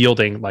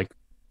yielding like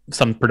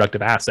some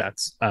productive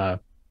assets. And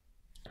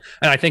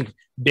I think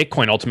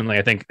Bitcoin ultimately,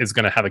 I think, is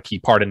going to have a key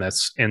part in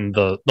this in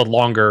the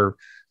longer,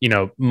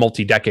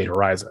 multi-decade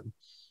horizon.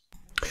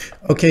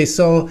 Okay,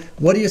 so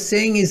what you're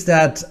saying is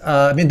that,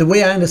 the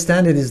way I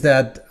understand it is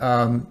that,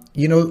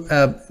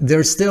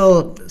 there's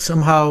still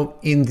somehow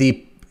in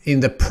the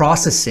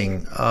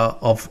processing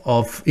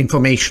of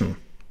information,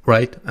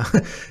 right?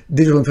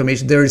 Digital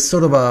information, there is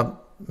sort of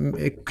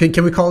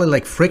can we call it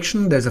like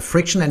friction? There's a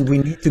friction, and we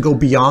need to go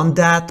beyond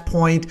that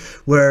point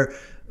where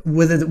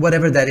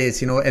whatever that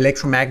is,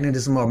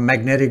 electromagnetism or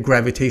magnetic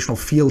gravitational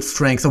field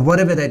strength or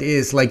whatever that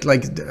is,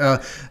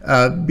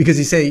 because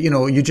you say,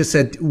 you just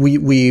said we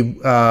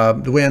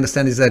the way I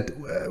understand is that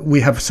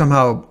we have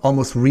somehow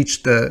almost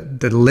reached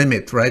the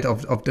limit, right,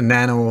 of the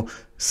nano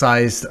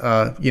sized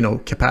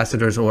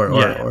capacitors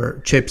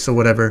or chips or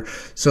whatever.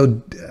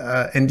 So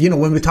and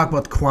when we talk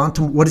about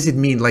quantum, what does it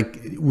mean?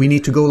 Like we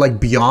need to go like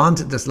beyond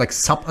this like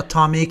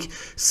subatomic,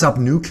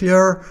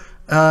 subnuclear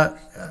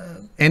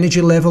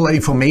energy level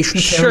information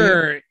carrier?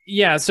 Sure.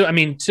 Yeah. So I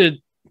mean, to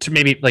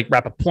maybe like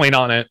wrap a point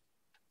on it,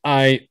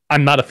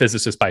 I'm not a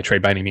physicist by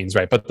trade by any means,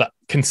 right? But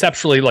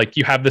conceptually, like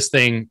you have this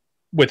thing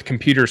with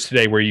computers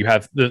today where you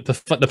have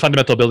the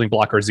fundamental building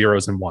block are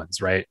zeros and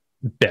ones, right?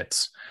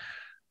 Bits.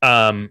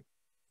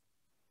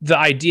 The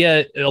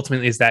idea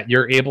ultimately is that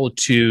you're able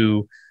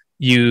to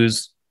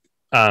use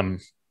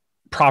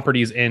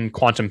properties in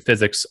quantum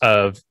physics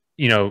of,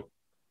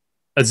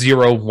 a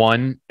 0,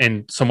 1,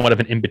 and somewhat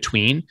of an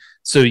in-between.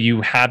 So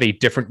you have a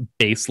different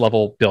base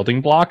level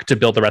building block to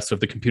build the rest of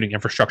the computing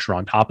infrastructure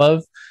on top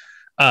of.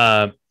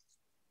 That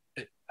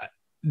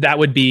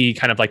would be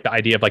kind of like the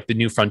idea of like the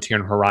new frontier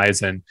and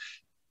horizon.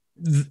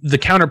 The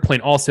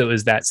counterpoint also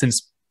is that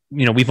since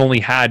we've only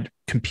had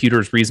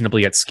computers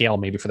reasonably at scale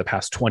maybe for the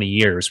past 20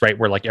 years, right?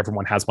 Where like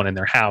everyone has one in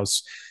their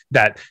house,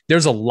 that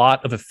there's a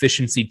lot of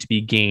efficiency to be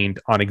gained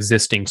on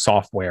existing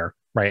software,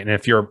 right? And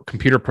if you're a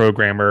computer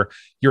programmer,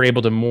 you're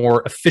able to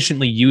more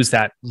efficiently use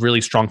that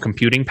really strong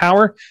computing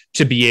power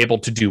to be able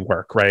to do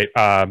work, right?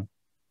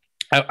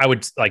 I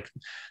would like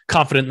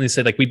confidently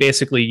say like we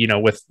basically,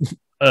 with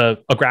a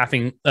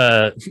graphing,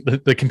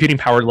 the computing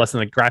power less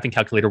than a graphing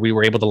calculator, we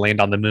were able to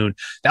land on the moon.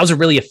 That was a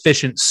really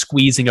efficient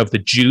squeezing of the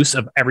juice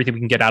of everything we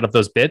can get out of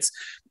those bits.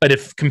 But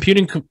if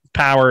computing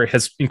power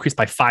has increased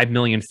by 5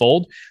 million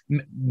fold,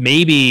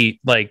 maybe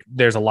like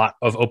there's a lot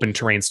of open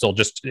terrain still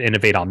just to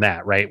innovate on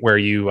that, right? Where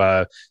you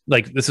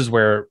like this is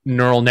where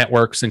neural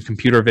networks and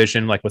computer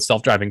vision, like with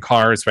self-driving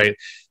cars, right?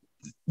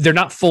 They're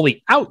not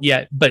fully out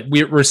yet, but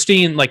we're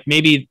seeing like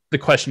maybe the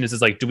question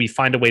is like, do we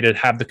find a way to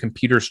have the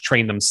computers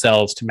train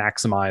themselves to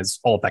maximize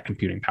all of that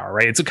computing power,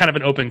 right? It's a kind of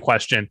an open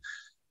question.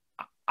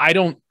 I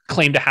don't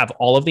claim to have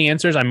all of the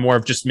answers. I'm more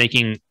of just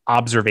making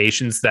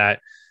observations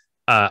that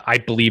I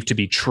believe to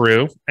be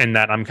true, and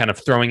that I'm kind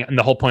of throwing, and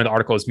the whole point of the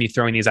article is me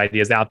throwing these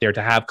ideas out there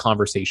to have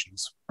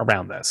conversations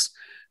around this.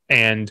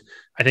 And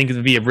I think it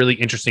would be really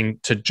interesting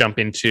to jump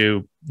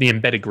into the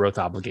embedded growth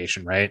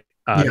obligation, right?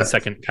 The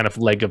second kind of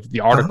leg of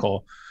the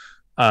article.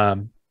 I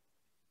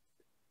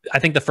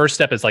think the first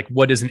step is like,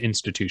 what is an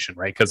institution,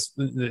 right? Because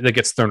that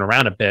gets thrown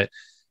around a bit.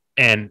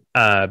 And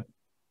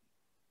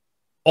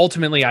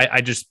ultimately,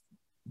 I just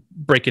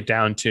break it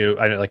down to,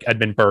 like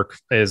Edmund Burke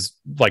is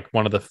like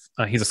one of the,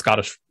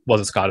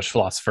 was a Scottish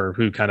philosopher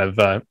who kind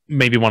of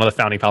maybe one of the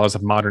founding fathers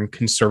of modern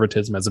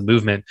conservatism as a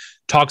movement,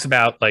 talks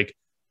about like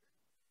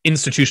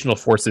institutional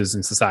forces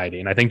in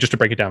society. And I think just to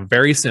break it down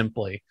very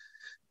simply,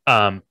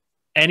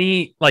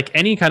 any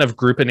kind of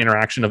group and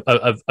interaction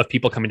of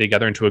people coming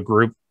together into a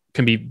group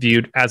can be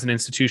viewed as an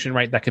institution,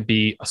 right? That could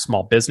be a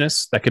small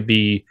business, that could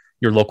be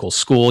your local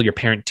school, your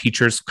parent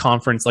teachers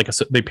conference, like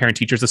the parent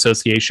teachers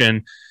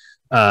association,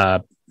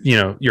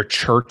 your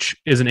church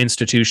is an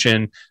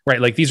institution,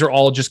 right? Like these are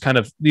all just kind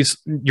of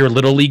your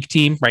little league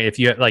team, right? If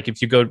you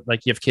go,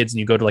 like you have kids and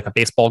you go to like a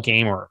baseball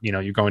game, or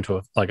you're going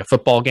to a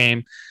football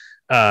game,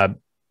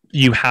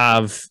 you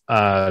have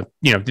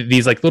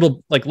these like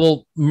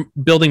little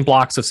building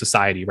blocks of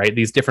society, right?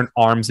 These different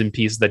arms and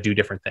pieces that do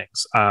different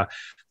things.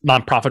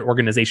 Nonprofit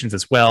organizations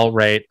as well,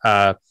 right?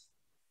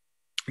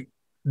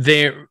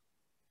 The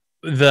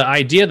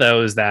idea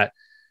though is that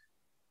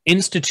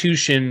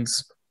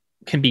institutions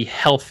can be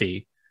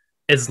healthy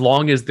as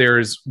long as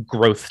there's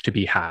growth to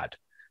be had.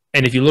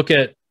 And if you look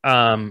at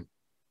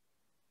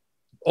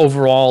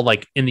overall,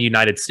 like in the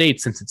United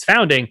States since its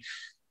founding,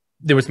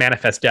 there was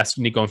manifest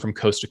destiny going from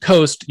coast to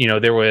coast.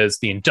 There was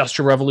the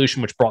Industrial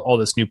Revolution, which brought all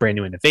this brand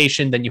new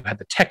innovation. Then you had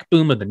the tech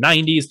boom of the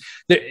 90s.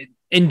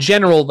 In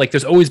general, like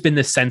there's always been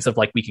this sense of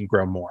like we can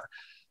grow more.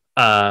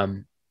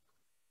 The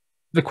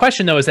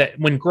question though is that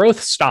when growth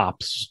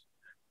stops,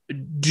 how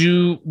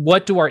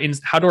do our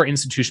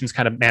institutions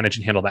kind of manage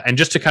and handle that? And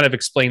just to kind of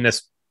explain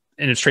this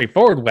in a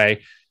straightforward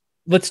way,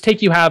 let's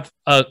take you have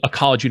a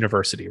college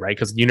university, right?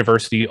 Because the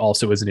university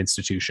also is an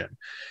institution.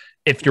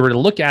 If you were to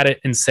look at it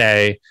and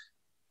say,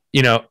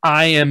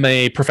 I am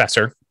a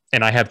professor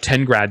and I have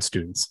 10 grad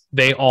students.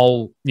 They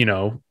all,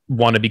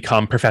 want to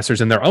become professors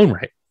in their own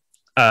right.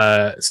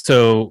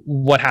 So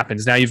what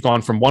happens? Now you've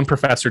gone from one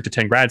professor to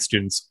 10 grad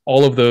students.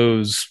 All of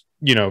those,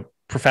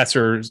 grad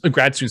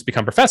students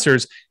become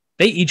professors.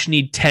 They each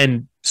need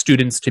 10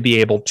 students to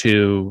be able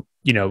to,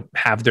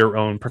 have their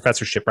own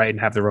professorship, right? And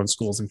have their own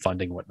schools and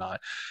funding and whatnot.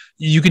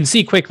 You can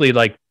see quickly,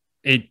 like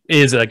it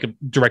is like a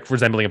direct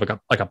resembling of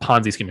like a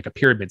Ponzi scheme, like a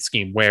pyramid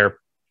scheme, where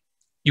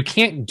you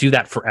can't do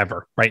that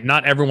forever, right?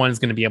 Not everyone is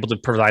going to be able to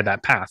provide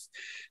that path.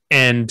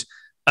 And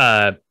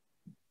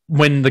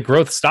when the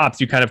growth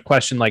stops, you kind of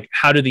question, like,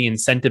 how do the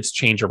incentives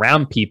change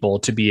around people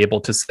to be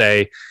able to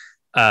say,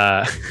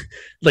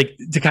 like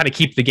to kind of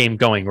keep the game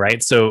going,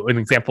 right? So an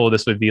example of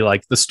this would be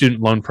like the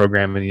student loan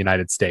program in the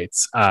United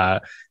States.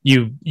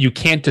 You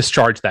can't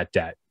discharge that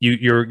debt.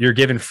 You're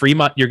given free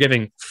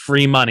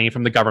money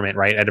from the government,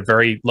 right, at a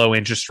very low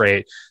interest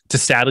rate to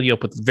saddle you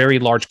up with very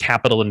large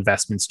capital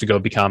investments to go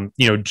become,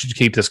 to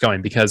keep this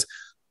going. Because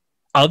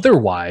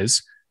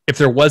otherwise, if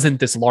there wasn't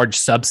this large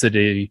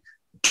subsidy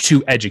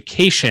to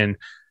education,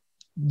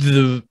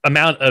 the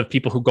amount of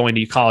people who go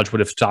into college would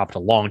have stopped a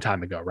long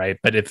time ago, right?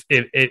 But if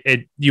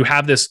you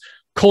have this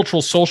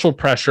cultural social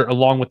pressure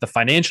along with the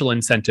financial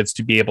incentives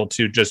to be able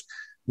to just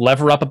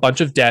lever up a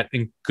bunch of debt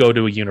and go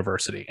to a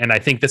university. And I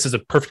think this is a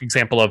perfect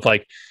example of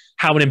like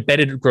how an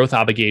embedded growth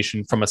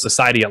obligation from a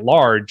society at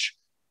large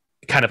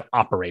kind of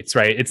operates,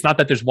 right? It's not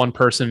that there's one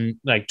person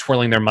like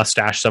twirling their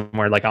mustache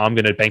somewhere like, oh, I'm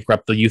going to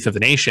bankrupt the youth of the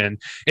nation.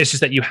 It's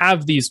just that you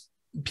have these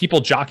people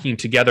jockeying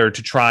together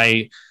to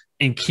try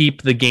and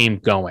keep the game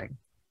going.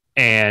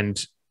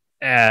 And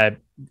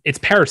it's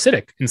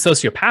parasitic and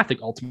sociopathic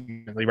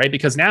ultimately, right?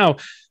 Because now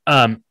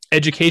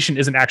education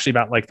isn't actually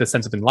about like the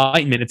sense of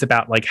enlightenment. It's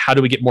about like, how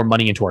do we get more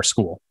money into our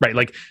school, right?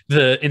 Like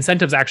the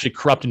incentives actually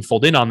corrupt and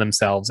fold in on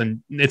themselves.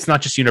 And it's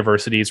not just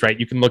universities, right?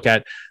 You can look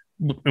at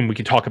and we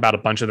can talk about a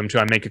bunch of them too.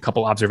 I make a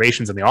couple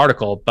observations in the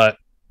article, but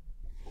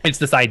it's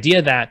this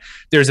idea that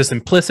there's this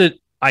implicit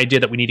idea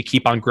that we need to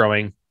keep on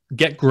growing,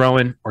 get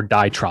growing, or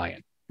die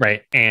trying,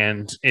 right?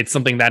 And it's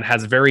something that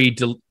has very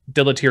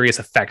deleterious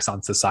effects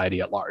on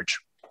society at large.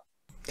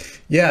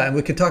 Yeah, and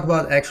we can talk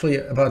about actually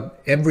about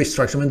every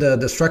structure. I mean,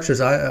 the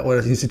structures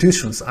or the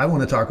institutions I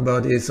want to talk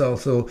about is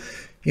also,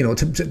 you know,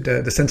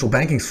 the central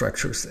banking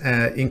structures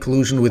in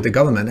collusion with the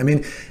government. I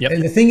mean,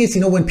 and the thing is,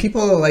 you know, when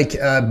people like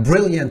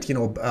brilliant, you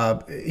know,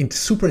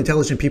 super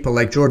intelligent people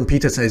like Jordan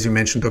Peterson, as you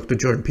mentioned, Dr.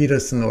 Jordan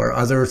Peterson or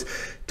others,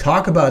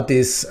 talk about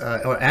this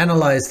or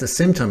analyze the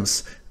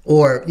symptoms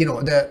or, you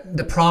know,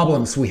 the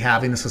problems we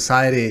have in a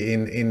society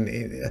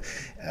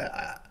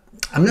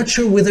I'm not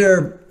sure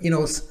whether, you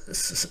know,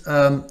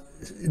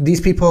 these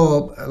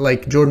people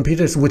like Jordan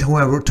Peterson, with whom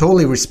I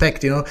totally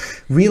respect, you know,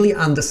 really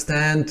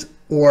understand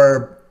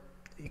or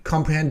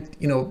comprehend,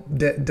 you know,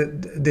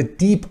 the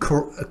deep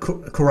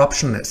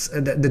corruptionness,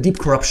 the deep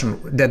corruption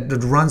that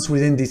runs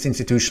within these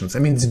institutions. I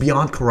mean, it's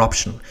beyond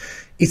corruption.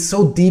 It's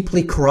so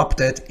deeply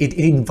corrupted, it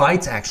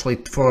invites actually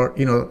for,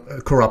 you know,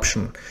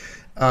 corruption.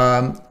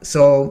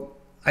 So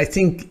I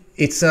think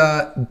it's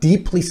a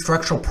deeply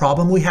structural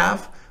problem we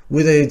have.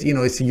 Whether it, you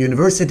know, it's the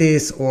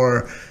universities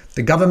or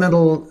the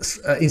governmental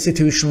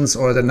institutions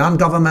or the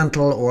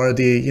non-governmental or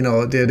the, you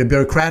know, the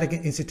bureaucratic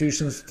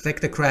institutions,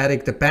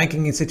 technocratic, the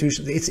banking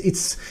institutions,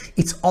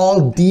 it's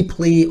all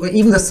deeply, or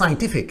even the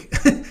scientific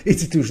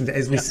institutions,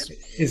 as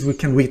we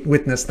can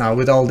witness now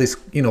with all this,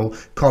 you know,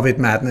 COVID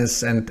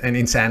madness and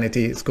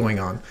insanity is going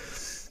on.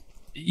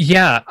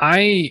 Yeah,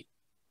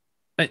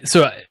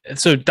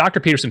 so Dr.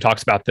 Peterson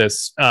talks about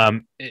this.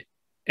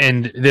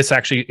 And this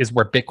actually is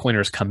where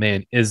Bitcoiners come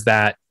in, is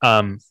that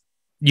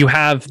you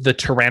have the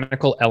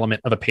tyrannical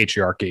element of a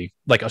patriarchy,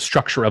 like a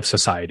structure of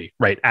society,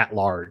 right, at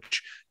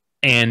large.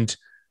 And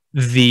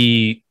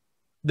the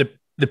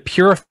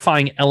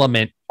purifying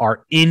element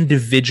are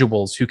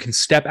individuals who can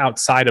step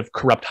outside of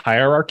corrupt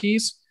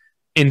hierarchies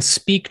and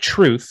speak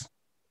truth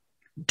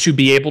to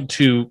be able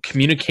to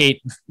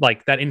communicate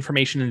like that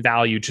information and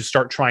value to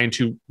start trying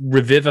to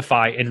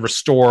revivify and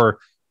restore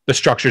the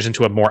structures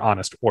into a more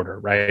honest order,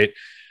 right?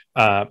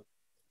 I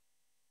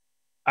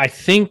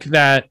think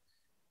that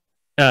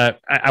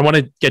I want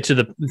to get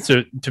to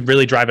to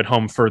really drive it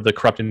home for the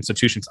corrupt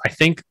institutions. I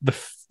think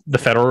the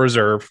Federal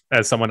Reserve,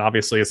 as someone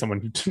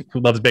who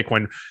loves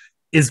Bitcoin,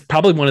 is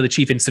probably one of the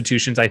chief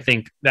institutions. I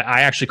think that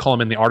I actually call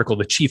him in the article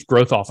the chief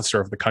growth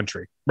officer of the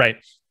country, right?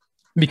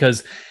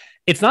 Because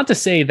it's not to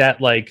say that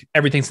like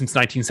everything since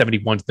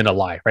 1971 has been a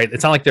lie, right?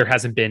 It's not like there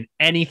hasn't been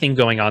anything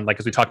going on. Like,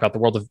 as we talked about, the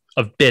world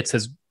of bits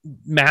has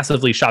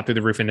massively shot through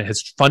the roof and it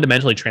has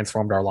fundamentally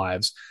transformed our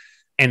lives.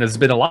 And there's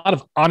been a lot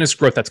of honest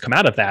growth that's come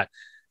out of that.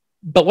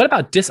 But what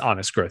about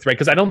dishonest growth, right?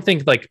 Because I don't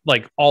think like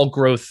all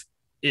growth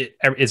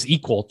is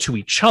equal to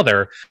each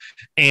other.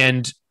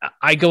 And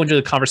I go into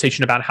the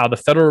conversation about how the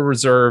Federal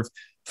Reserve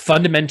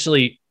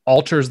fundamentally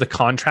alters the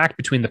contract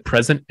between the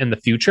present and the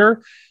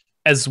future,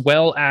 as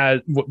well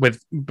as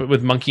with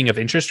monkeying of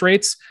interest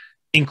rates,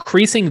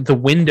 increasing the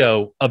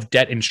window of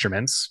debt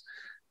instruments,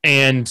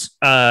 and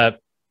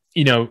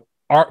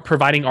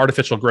providing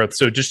artificial growth.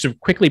 So just to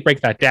quickly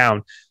break that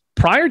down,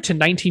 prior to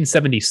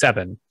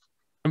 1977,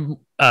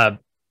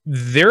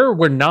 there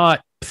were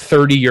not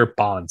 30-year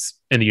bonds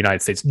in the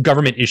United States.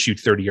 Government issued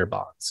 30-year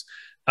bonds.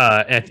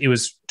 And it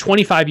was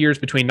 25 years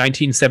between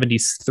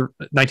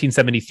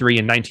 1973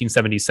 and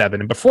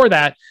 1977. And before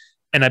that,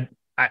 and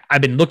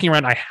I've been looking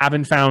around, I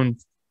haven't found,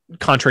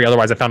 contrary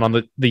otherwise, I found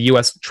on the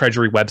U.S.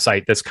 Treasury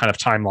website this kind of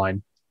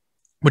timeline,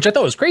 which I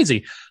thought was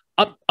crazy.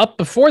 Up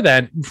before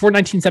then, before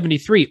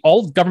 1973,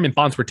 all government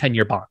bonds were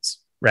 10-year bonds,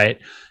 right?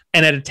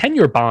 And at a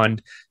 10-year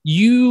bond,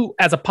 you,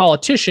 as a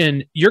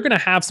politician, you're going to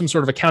have some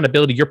sort of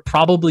accountability. You're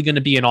probably going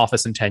to be in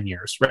office in 10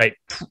 years, right?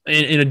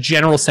 In a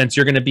general sense,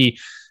 you're going to be,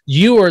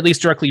 you, or at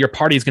least directly your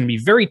party, is going to be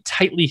very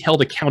tightly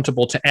held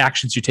accountable to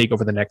actions you take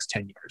over the next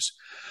 10 years.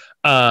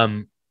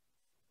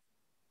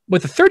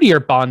 With a 30-year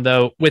bond,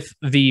 though, with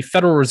the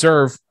Federal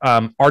Reserve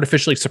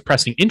artificially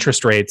suppressing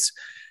interest rates,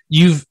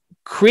 you've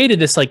created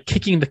this like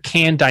kicking the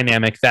can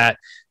dynamic that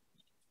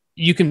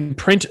you can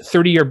print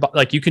 30-year,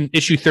 like you can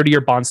issue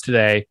 30-year bonds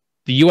today.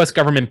 The U.S.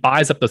 government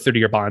buys up the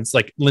 30-year bonds,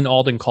 like Lynn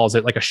Alden calls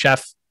it, like a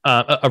chef,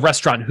 a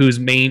restaurant whose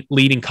main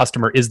leading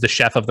customer is the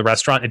chef of the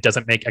restaurant. It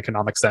doesn't make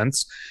economic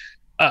sense.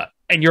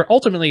 And you're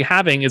ultimately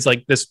having is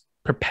like this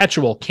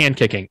perpetual can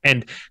kicking.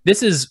 And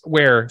this is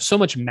where so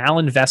much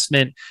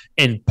malinvestment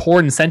and poor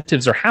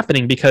incentives are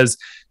happening, because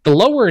the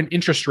lower an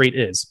interest rate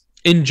is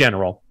in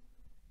general,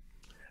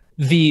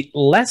 the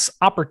less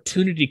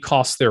opportunity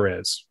cost there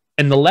is,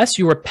 and the less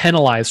you are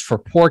penalized for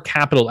poor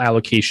capital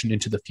allocation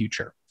into the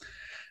future.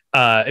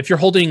 If you're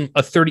holding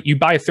you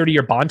buy a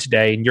 30-year bond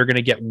today, and you're going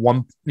to get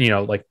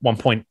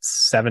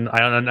 1.7. I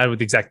don't know what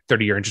the exact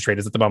 30-year interest rate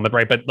is at the moment,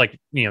 right? But like,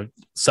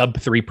 sub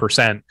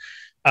 3%.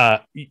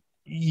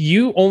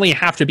 You only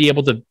have to be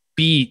able to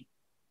be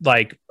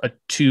like a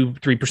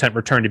 2-3%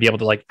 return to be able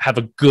to like have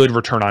a good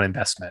return on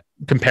investment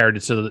compared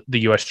to the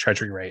US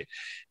Treasury rate.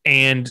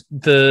 And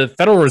the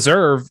Federal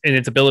Reserve and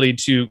its ability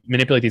to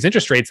manipulate these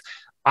interest rates,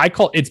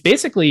 it's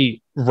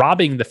basically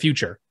robbing the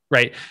future,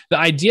 right? The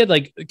idea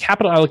like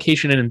capital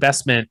allocation and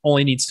investment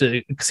only needs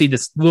to exceed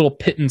this little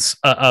pittance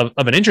of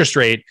an interest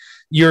rate.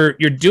 You're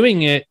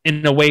doing it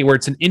in a way where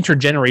it's an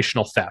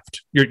intergenerational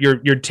theft.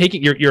 You're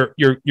taking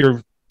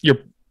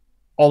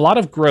a lot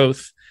of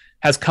growth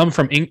has come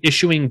from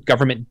issuing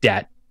government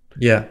debt,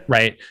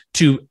 right,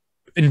 to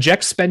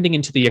inject spending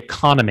into the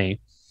economy,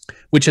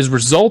 which has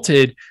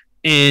resulted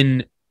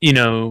in,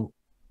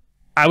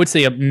 I would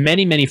say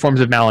many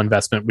forms of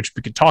malinvestment, which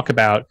we could talk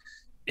about.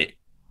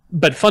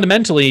 But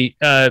fundamentally,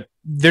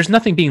 there's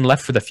nothing being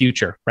left for the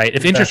future, right?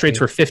 If interest rates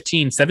were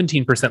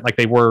 15-17% like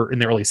they were in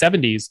the early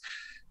 70s,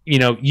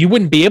 you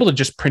wouldn't be able to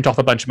just print off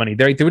a bunch of money.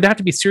 There would have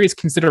to be serious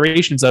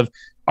considerations of,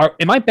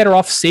 am I better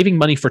off saving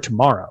money for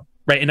tomorrow?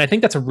 Right. And I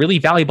think that's a really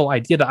valuable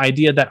idea. The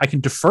idea that I can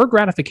defer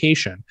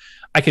gratification.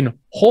 I can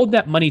hold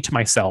that money to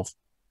myself,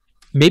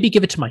 maybe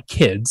give it to my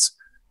kids,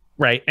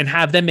 right, and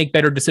have them make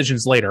better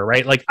decisions later.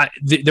 Right. Like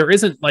there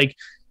isn't like,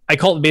 I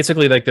call it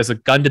basically like there's a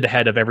gun to the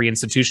head of every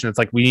institution. It's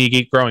like, we need to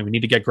get growing. We need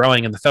to get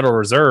growing. And the Federal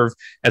Reserve,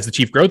 as the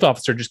chief growth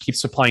officer, just keeps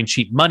supplying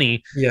cheap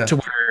money to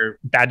where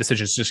bad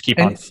decisions just keep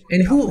on.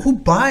 And who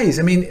buys?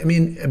 I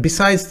mean,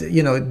 besides,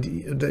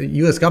 the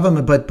U.S.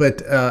 government, but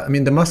I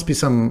mean, there must be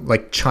some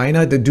like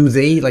China. Do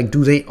they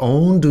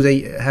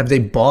have they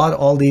bought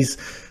all these,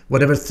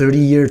 whatever,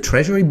 30-year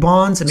treasury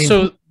bonds? I mean,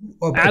 so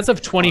as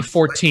of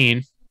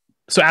 2014,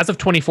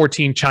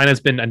 China's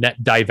been a net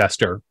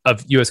divester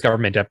of U.S.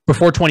 government debt.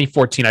 Before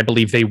 2014, I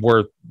believe they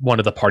were one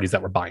of the parties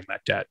that were buying that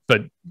debt.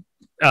 But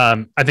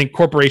I think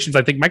corporations,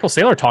 I think Michael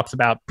Saylor talks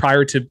about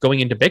prior to going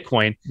into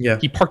Bitcoin,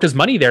 he parked his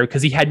money there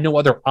because he had no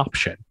other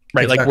option,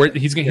 right? Exactly. Like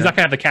he's not going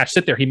to have the cash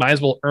sit there. He might as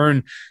well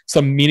earn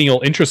some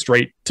menial interest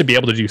rate to be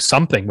able to do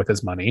something with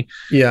his money.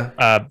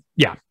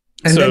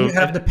 And then you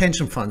have the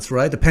pension funds,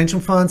 right? The pension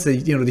funds,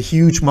 the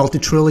huge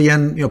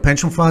multi-trillion,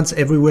 pension funds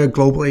everywhere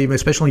globally,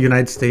 especially in the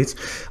United States.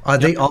 Are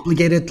they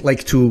obligated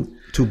like to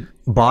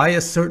buy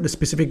a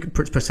specific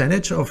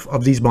percentage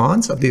of these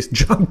bonds, of these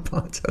junk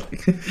bonds?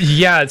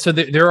 Yeah. So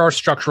there are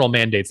structural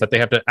mandates that they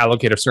have to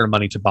allocate a certain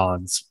money to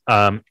bonds.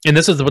 And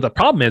this is what the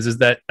problem is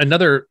that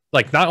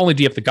not only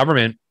do you have the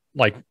government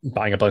like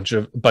buying a bunch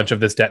of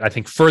this debt, I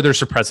think further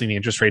suppressing the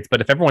interest rates,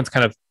 but if everyone's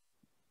kind of,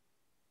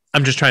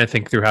 I'm just trying to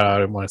think through how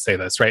I want to say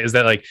this, right? Is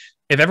that like,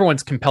 if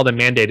everyone's compelled and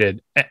mandated,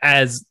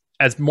 as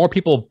more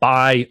people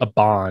buy a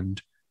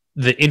bond,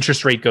 the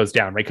interest rate goes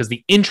down, right? Because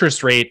the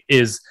interest rate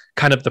is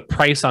kind of the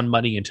price on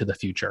money into the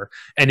future.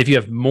 And if you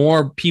have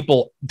more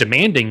people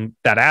demanding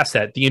that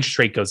asset, the interest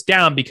rate goes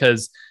down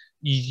because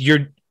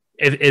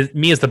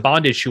me as the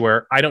bond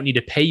issuer, I don't need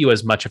to pay you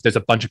as much if there's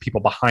a bunch of people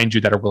behind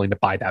you that are willing to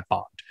buy that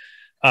bond.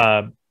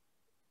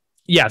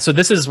 So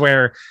this is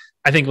where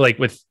I think like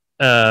with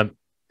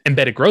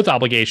embedded growth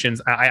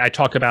obligations, I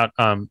talk about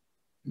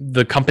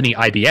the company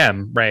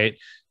IBM, right?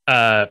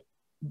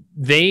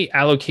 They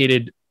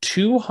allocated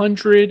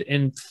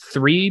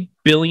 $203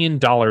 billion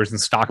in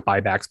stock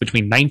buybacks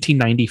between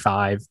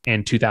 1995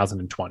 and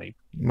 2020.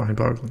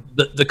 Mind-boggling.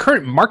 The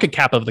current market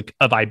cap of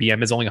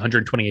IBM is only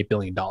 $128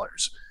 billion.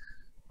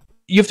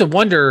 You have to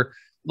wonder,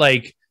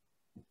 like,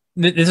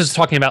 this is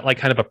talking about like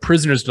kind of a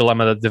prisoner's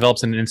dilemma that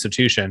develops in an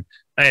institution.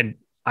 And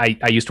I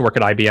used to work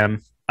at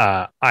IBM.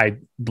 I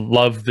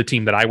love the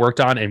team that I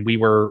worked on, and we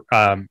were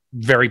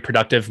very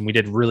productive, and we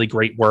did really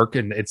great work.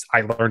 And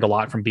I learned a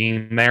lot from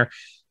being there.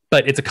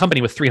 But it's a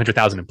company with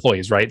 300,000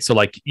 employees, right? So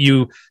like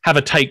you have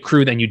a tight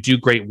crew, then you do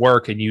great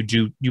work, and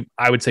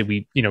I would say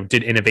we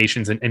did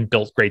innovations and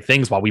built great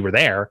things while we were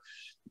there.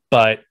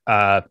 But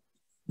at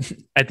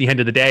the end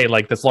of the day,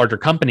 like this larger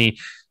company,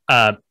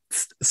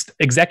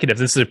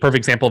 executives, this is a perfect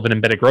example of an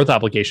embedded growth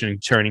obligation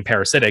turning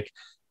parasitic.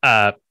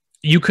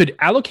 You could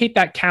allocate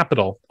that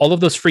capital, all of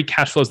those free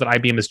cash flows that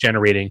IBM is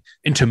generating,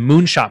 into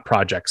moonshot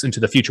projects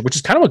into the future, which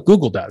is kind of what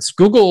Google does.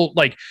 Google,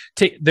 like,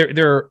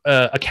 they're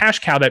a cash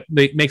cow that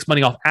makes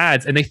money off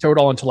ads, and they throw it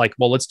all into like,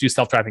 well, let's do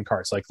self-driving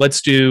cars, like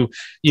let's do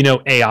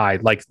AI,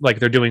 like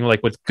they're doing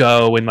like with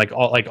Go and like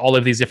all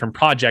of these different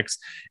projects.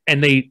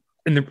 And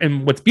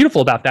what's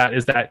beautiful about that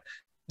is that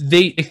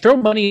they throw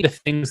money into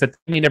things that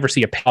they may never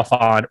see a payoff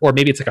on, or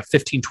maybe it's like a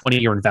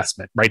 15-20 year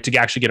investment, right, to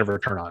actually get a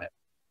return on it.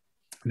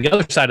 The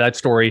other side of that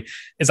story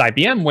is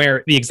IBM,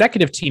 where the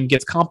executive team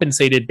gets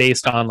compensated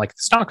based on like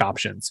stock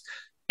options.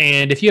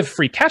 And if you have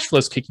free cash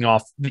flows kicking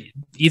off, the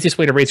easiest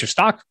way to raise your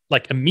stock,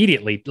 like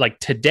immediately, like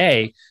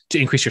today, to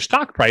increase your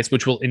stock price,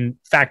 which will in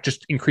fact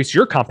just increase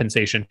your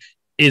compensation,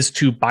 is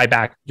to buy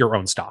back your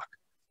own stock,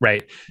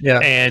 right? Yeah.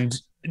 And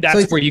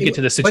that's where you get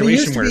to the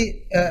situation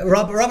where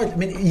Robert, I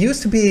mean, it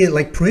used to be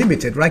like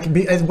prohibited, right?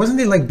 Wasn't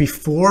it like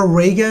before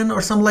Reagan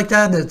or something like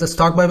that? The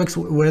stock buybacks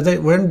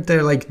weren't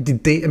there like,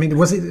 did they? I mean,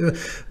 was it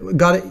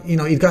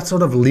it got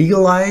sort of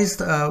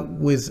legalized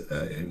with?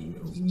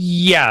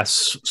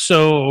 Yes.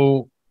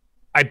 So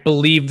I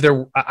believe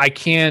I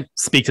can't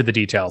speak to the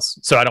details,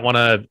 so I don't want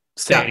to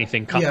say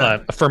anything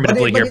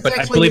affirmatively but here, but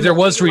I believe there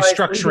was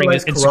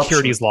restructuring in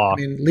securities law. I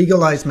mean,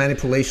 legalized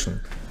manipulation.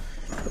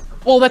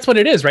 Well, that's what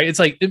it is, right? It's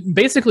like,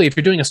 basically, if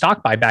you're doing a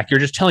stock buyback, you're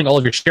just telling all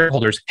of your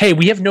shareholders, hey,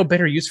 we have no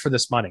better use for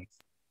this money,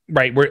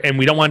 right? And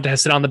we don't want it to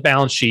sit on the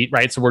balance sheet,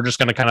 right? So we're just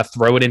going to kind of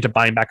throw it into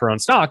buying back our own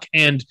stock.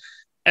 And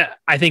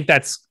I think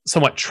that's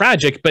somewhat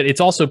tragic, but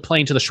it's also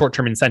playing to the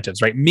short-term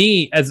incentives, right?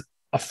 Me as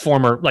a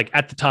former, like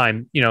at the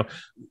time,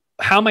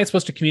 how am I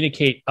supposed to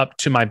communicate up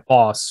to my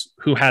boss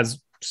who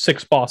has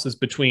 6 bosses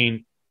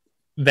between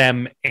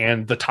them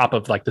and the top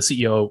of like the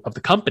CEO of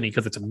the company?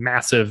 Because it's a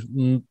massive,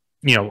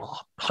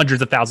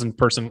 hundreds of thousand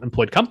person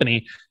employed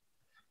company.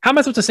 How am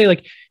I supposed to say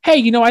like,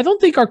 hey, I don't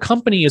think our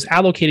company is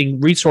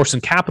allocating resource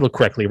and capital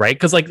correctly, right?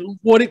 Because like,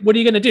 what are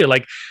you going to do?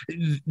 Like,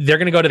 they're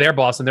going to go to their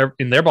boss, and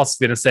their boss is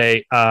going to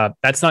say,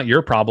 that's not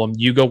your problem.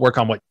 You go work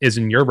on what is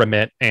in your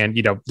remit, and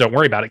don't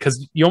worry about it.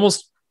 Because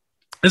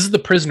this is the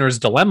prisoner's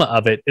dilemma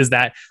of it, is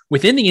that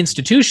within the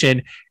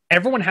institution,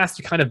 everyone has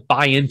to kind of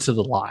buy into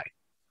the lie,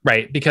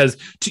 right? Because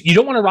you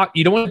don't want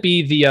to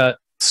be the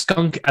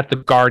skunk at the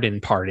garden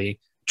party,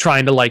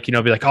 trying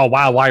to be like, oh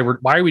wow, why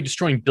are we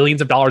destroying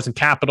billions of dollars in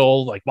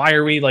capital? Like, why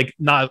are we like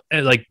not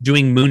like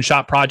doing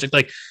moonshot project?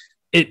 Like,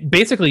 it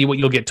basically, what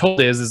you'll get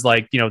told is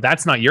like,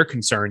 that's not your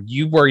concern.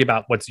 You worry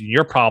about what's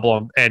your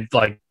problem, and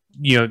like,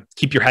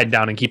 keep your head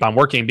down and keep on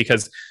working,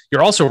 because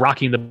you're also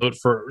rocking the boat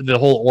for the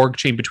whole org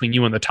chain between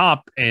you and the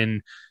top,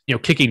 and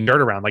kicking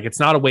dirt around. Like, it's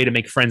not a way to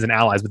make friends and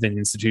allies within the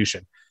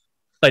institution.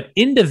 But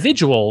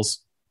individuals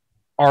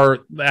are,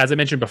 as I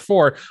mentioned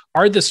before,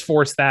 are this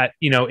force that,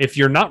 if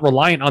you're not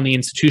reliant on the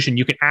institution,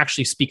 you can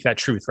actually speak that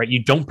truth, right?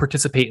 You don't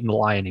participate in the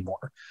lie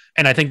anymore.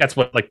 And I think that's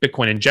what like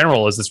Bitcoin in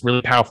general is, this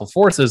really powerful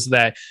force, is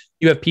that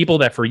you have people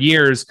that for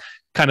years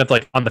kind of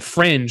like on the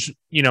fringe,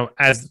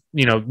 as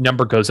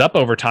number goes up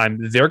over time,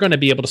 they're going to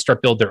be able to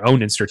start build their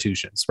own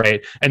institutions,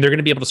 right? And they're going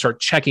to be able to start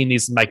checking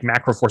these like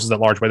macro forces at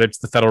large, whether it's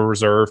the Federal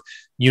Reserve,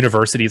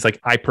 universities. Like,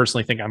 I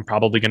personally think I'm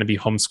probably going to be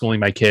homeschooling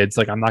my kids.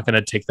 Like, I'm not going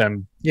to take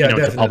them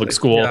to public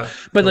school. Yeah,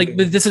 but like,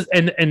 but this is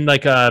and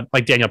like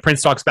Daniel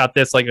Prince talks about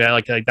this. Like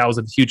that was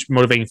a huge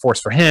motivating force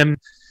for him.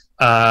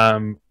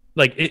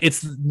 Like,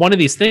 it's one of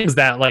these things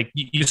that like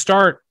you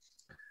start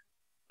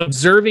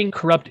observing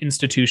corrupt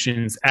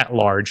institutions at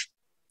large.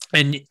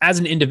 And as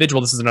an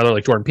individual, this is another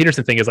like Jordan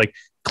Peterson thing, is like,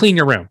 clean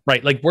your room,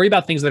 right? Like, worry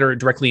about things that are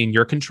directly in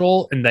your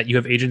control and that you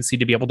have agency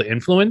to be able to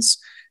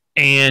influence.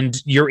 And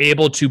you're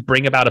able to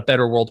bring about a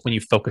better world when you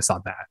focus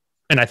on that.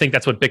 And I think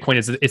that's what Bitcoin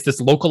is. It's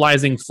this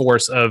localizing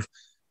force of,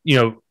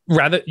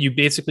 rather, you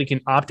basically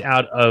can opt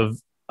out of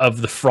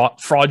the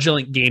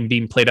fraudulent game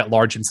being played at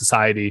large in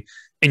society.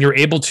 And you're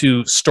able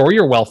to store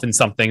your wealth in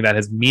something that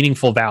has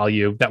meaningful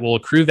value, that will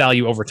accrue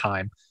value over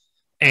time.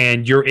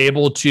 And you're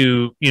able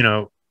to,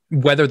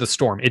 weather the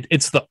storm.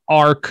 It's the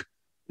ark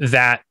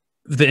that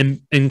the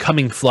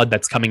incoming flood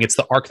that's coming. It's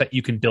the ark that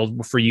you can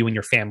build for you and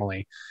your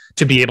family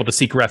to be able to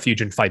seek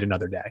refuge and fight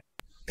another day.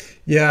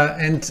 Yeah,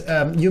 and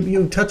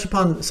you touch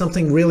upon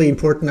something really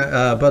important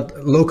about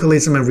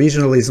localism and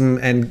regionalism,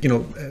 and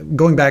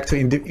going back to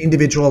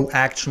individual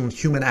action,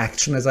 human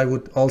action, as I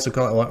would also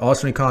call it, or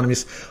Austrian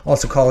economists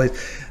also call it.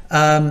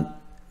 I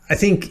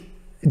think.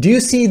 Do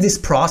you see this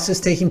process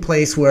taking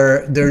place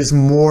where there's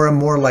more and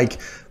more like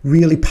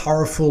really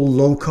powerful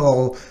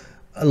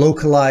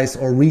localized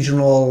or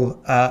regional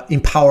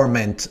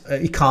empowerment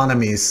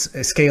economies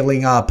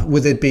scaling up?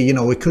 Would it be,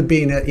 it could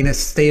be in a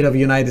state of the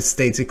United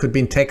States, it could be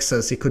in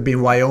Texas, it could be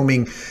in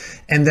Wyoming,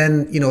 and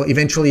then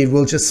eventually it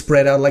will just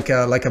spread out like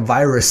a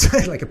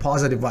virus, like a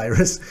positive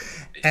virus.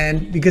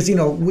 And because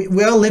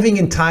we are living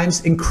in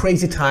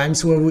crazy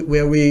times where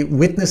we're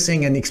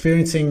witnessing and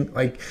experiencing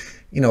like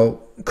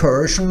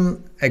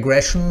coercion,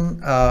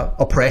 aggression,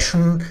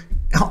 oppression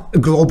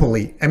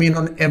globally. I mean,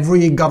 on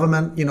every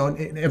government,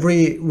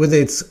 whether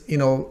it's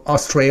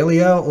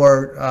Australia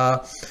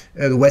or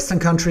the Western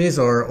countries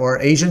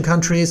or Asian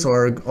countries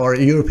or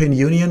European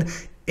Union,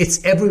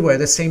 it's everywhere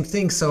the same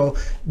thing. So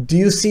do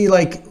you see,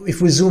 like,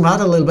 if we zoom out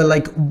a little bit,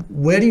 like,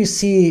 where do you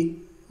see,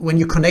 when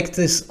you connect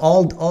this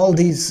all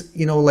these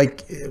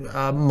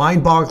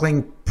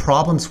mind-boggling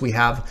problems we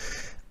have,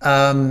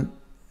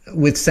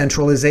 with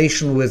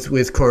centralization,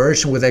 with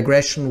coercion, with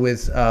aggression,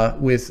 with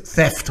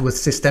theft, with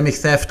systemic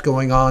theft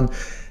going on,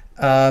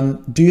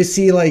 do you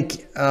see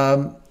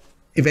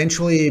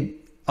eventually,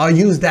 are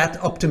you that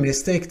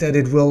optimistic that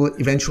it will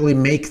eventually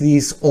make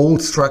these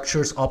old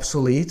structures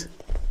obsolete?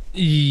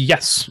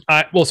 Yes.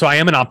 So I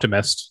am an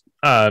optimist.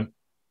 I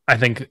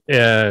think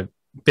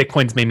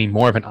Bitcoin's made me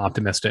more of an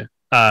optimist.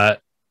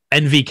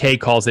 NVK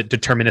calls it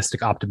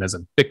deterministic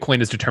optimism. Bitcoin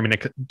is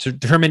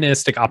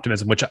deterministic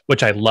optimism,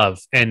 which I love.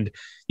 And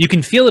you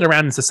can feel it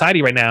around in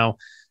society right now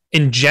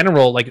in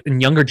general, like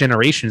in younger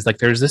generations. Like,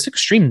 there's this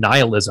extreme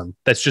nihilism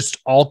that's just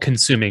all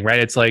consuming, right?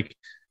 It's like,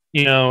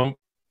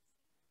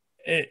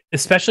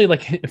 especially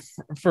like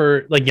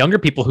for like younger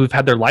people who've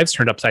had their lives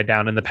turned upside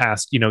down in the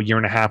past, year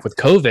and a half with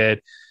COVID.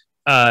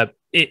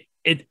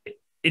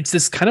 It's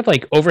this kind of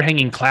like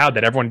overhanging cloud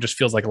that everyone just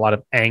feels like a lot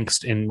of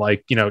angst and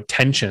like,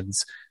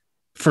 tensions.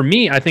 For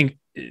me, I think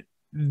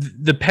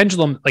the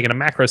pendulum, like in a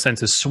macro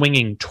sense, is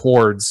swinging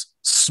towards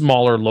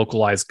smaller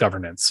localized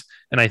governance.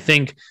 And I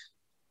think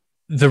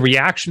the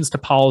reactions to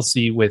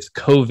policy with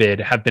COVID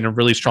have been a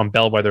really strong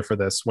bellwether for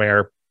this,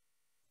 where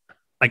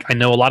like I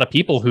know a lot of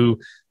people who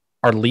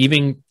are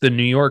leaving the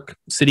New York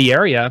City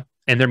area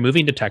and they're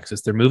moving to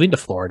Texas, they're moving to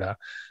Florida.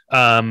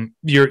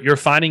 You're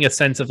finding a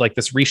sense of like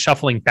this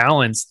reshuffling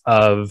balance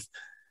of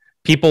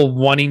people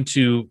wanting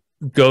to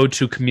go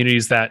to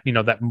communities that, you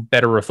know, that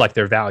better reflect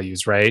their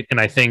values, right?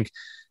 And I think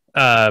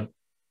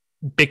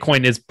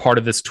Bitcoin is part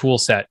of this tool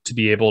set to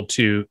be able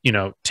to, you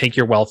know, take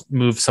your wealth,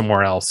 move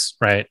somewhere else,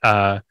 right?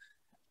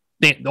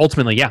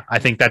 Ultimately, yeah, I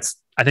think that's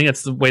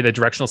the way the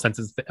directional sense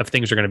of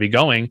things are going to be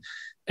going.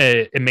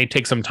 It may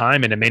take some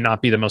time and it may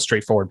not be the most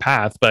straightforward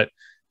path, but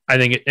I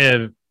think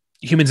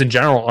humans in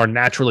general are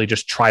naturally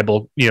just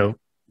tribal, you know,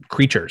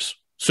 creatures.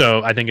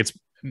 So I think it's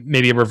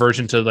maybe a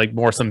reversion to like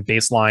more some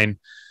baseline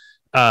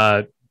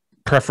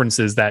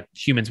preferences that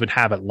humans would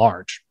have at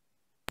large.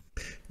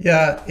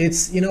 Yeah,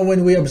 it's, you know,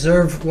 when we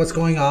observe what's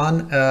going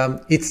on, I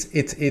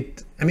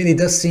mean, it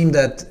does seem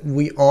that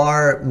we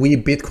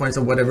Bitcoins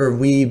or whatever,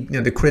 you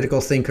know, the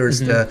critical thinkers,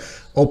 the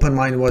open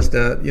mind was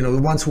the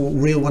ones who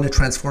really want to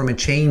transform and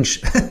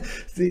change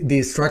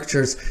these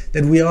structures,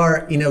 that we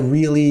are in a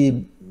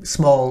really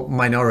small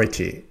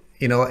minority,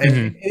 you know,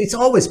 and it's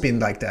always been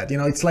like that. You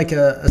know, it's like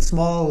a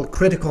small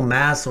critical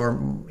mass, or,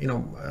 you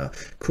know,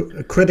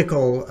 a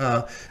critical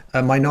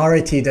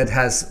minority that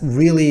has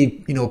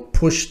really, you know,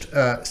 pushed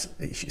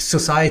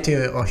society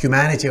or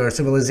humanity or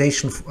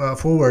civilization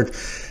forward.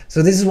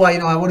 So this is why, you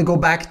know, I want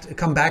to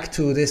come back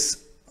to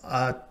this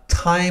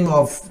time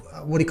of,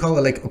 what do you call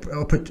it, like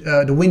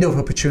the window of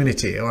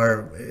opportunity,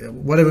 or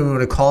whatever we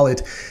want to call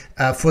it,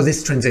 for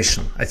this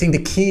transition. I think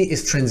the key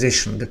is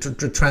transition, the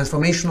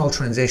transformational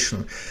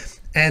transition.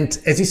 And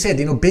as you said,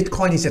 you know,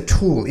 Bitcoin is a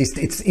tool.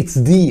 It's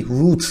the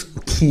root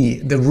key,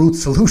 the root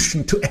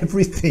solution to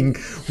everything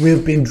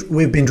we've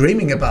been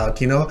dreaming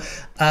about, you know.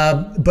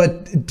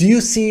 But do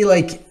you see,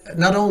 like,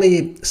 not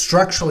only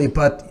structurally,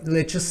 but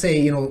let's just say,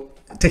 you know,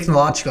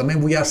 technological? I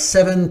mean, we are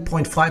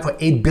 7.5 or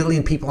 8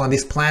 billion people on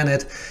this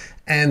planet.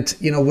 And,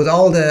 you know, with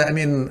all the, I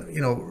mean,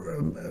 you know,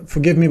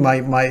 forgive me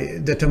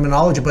the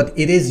terminology, but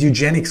it is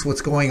eugenics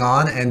what's going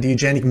on, and the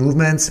eugenic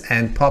movements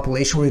and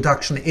population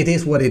reduction. It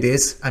is what it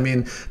is. I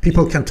mean,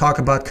 people can talk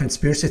about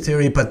conspiracy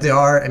theory, but there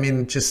are, I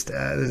mean, just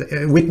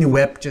Whitney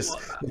Webb just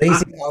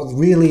lays it out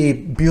really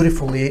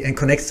beautifully and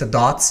connects the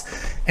dots.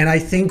 And I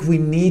think we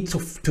need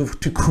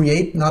to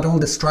create not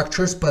only the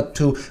structures, but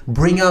to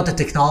bring out the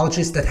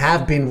technologies that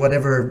have been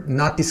whatever,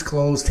 not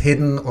disclosed,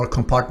 hidden, or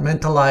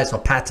compartmentalized, or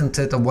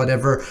patented, or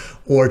whatever,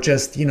 or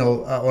just, you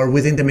know, or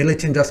within the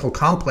military industrial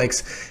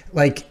complex,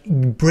 like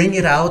bring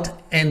it out,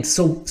 and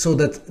so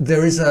that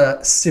there is a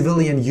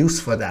civilian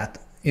use for that,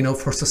 you know,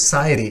 for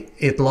society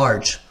at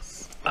large.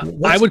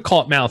 I would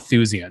call it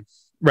Malthusian,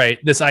 right?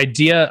 This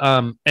idea,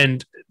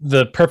 and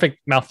the perfect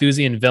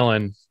Malthusian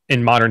villain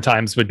in modern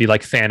times would be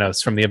like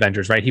Thanos from the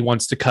Avengers, right? He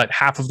wants to cut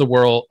half of the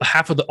world,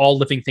 half of all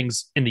living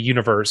things in the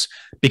universe,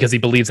 because he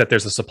believes that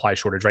there's a supply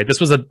shortage, right? This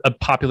was a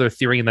popular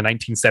theory in the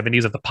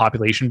 1970s of the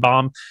population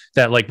bomb,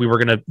 that like we were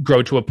going to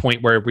grow to a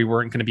point where we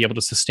weren't going to be able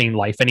to sustain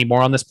life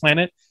anymore on this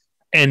planet.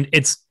 And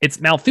it's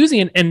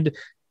Malthusian. And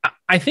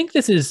I think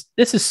this is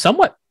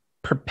somewhat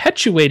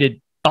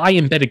perpetuated by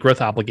embedded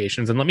growth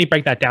obligations. And let me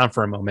break that down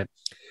for a moment.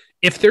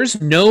 If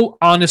there's no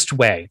honest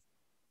way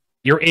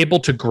you're able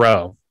to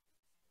grow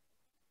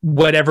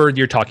whatever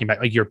you're talking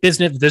about, like your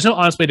business, there's no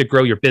honest way to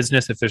grow your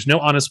business. If there's no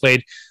honest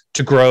way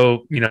to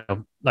grow, you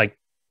know, like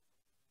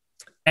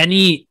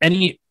any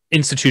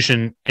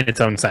institution in its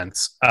own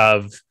sense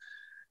of,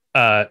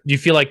 you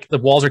feel like the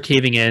walls are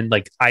caving in.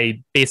 Like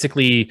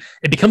it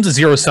becomes a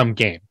zero-sum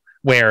game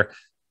where,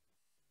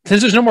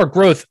 since there's no more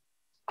growth,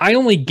 I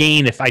only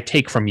gain if I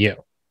take from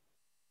you,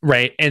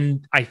 right?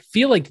 And I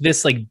feel like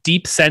this like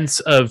deep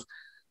sense of,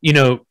 you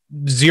know,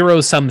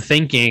 zero-sum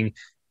thinking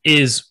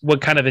is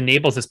what kind of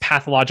enables this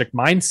pathologic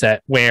mindset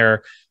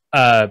where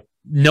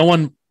no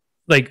one,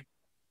 like,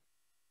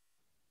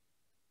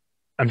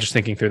 I'm just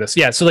thinking through this.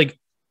 Yeah. So like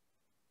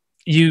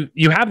you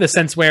have this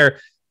sense where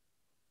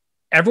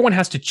everyone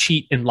has to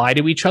cheat and lie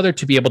to each other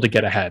to be able to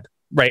get ahead.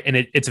 Right. And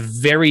it's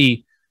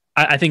very,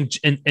 I think,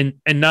 and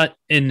not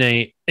in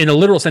a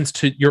literal sense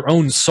to your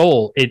own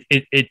soul,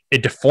 it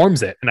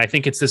deforms it. And I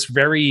think it's this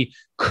very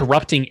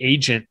corrupting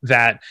agent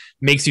that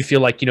makes you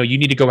feel like, you know, you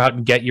need to go out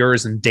and get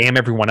yours and damn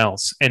everyone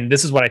else. And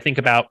this is what I think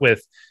about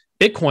with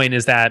Bitcoin,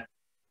 is that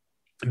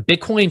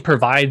Bitcoin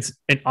provides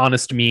an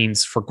honest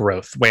means for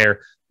growth,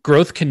 where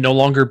growth can no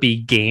longer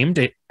be gamed.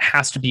 It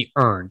has to be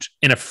earned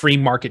in a free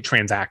market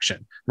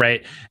transaction,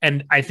 right?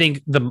 And I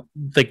think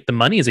the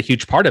money is a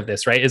huge part of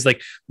this, right? Is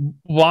like,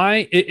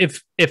 why,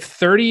 if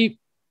 30,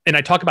 and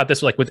I talk about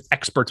this like with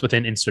experts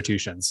within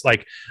institutions,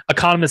 like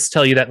economists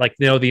tell you that, like,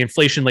 you know, the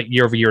inflation like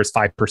year over year is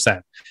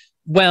 5%.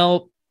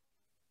 Well,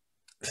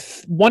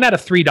 $1 out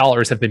of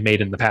 $3 have been made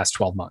in the past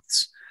 12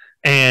 months.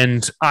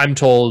 And I'm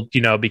told,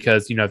 you know,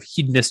 because, you know, of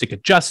hedonistic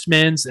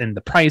adjustments and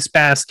the price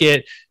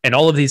basket and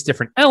all of these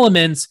different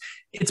elements,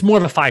 it's more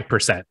of a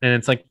 5%. And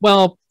it's like,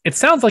 well, it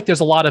sounds like there's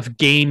a lot of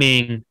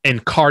gaming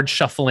and card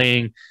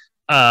shuffling,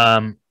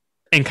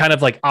 and kind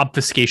of like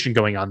obfuscation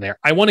going on there.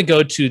 I want to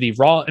go to the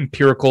raw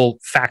empirical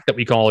fact that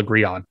we can all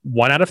agree on.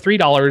 $1 out of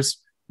 $3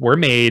 were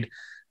made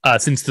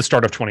since the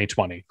start of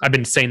 2020. I've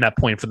been saying that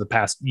point for the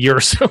past year or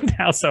so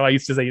now. So I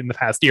used to say in the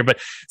past year, but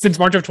since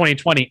March of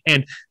 2020,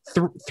 and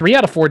 $3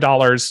 out of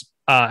 $4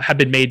 have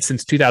been made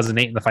since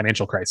 2008 in the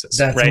financial crisis.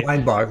 That's right?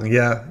 mind-boggling.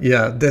 Yeah,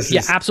 yeah. This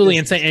is absolutely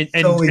insane.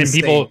 And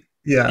insane. People,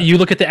 yeah. You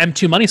look at the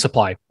M2 money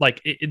supply.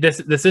 Like this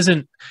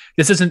isn't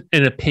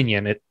an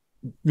opinion.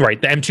 Right,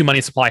 the M2 money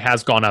supply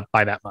has gone up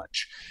by that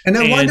much. And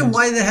I wonder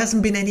why there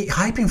hasn't been any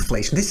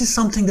hyperinflation. This is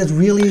something that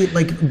really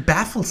like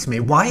baffles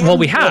me. Why? Well,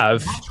 we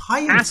have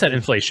asset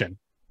inflation.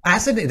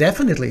 Asset,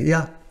 definitely,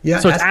 yeah. Yeah.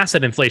 So it's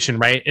asset inflation,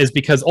 right? Is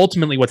because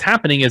ultimately what's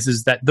happening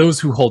is that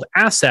those who hold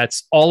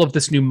assets, all of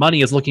this new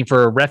money is looking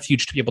for a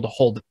refuge to be able to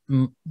hold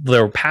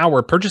their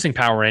purchasing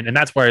power in. And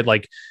that's where,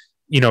 like,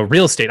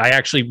 real estate. I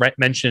actually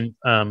mentioned,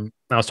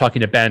 I was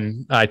talking to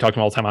Ben, I talk to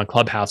him all the time on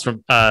Clubhouse,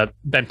 from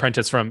Ben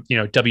Prentice from,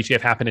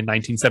 WTF happened in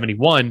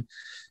 1971.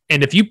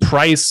 And if you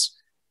price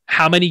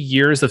how many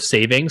years of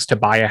savings to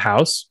buy a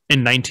house in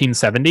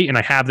 1970, and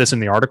I have this in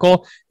the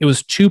article, it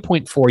was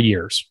 2.4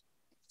 years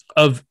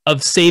of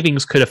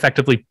savings could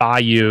effectively buy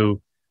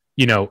you,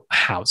 a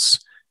house.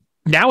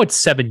 Now it's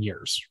 7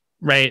 years,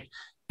 right?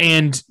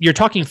 And you're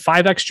talking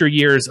 5 extra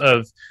years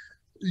of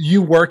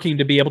you working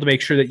to be able to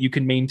make sure that you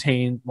can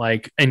maintain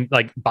and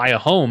buy a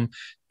home.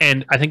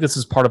 And I think this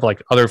is part of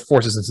like other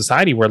forces in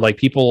society where like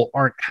people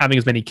aren't having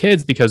as many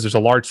kids because there's a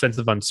large sense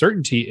of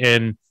uncertainty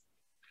in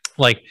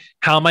like,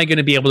 how am I going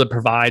to be able to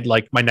provide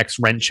like my next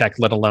rent check,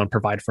 let alone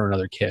provide for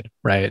another kid,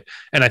 right?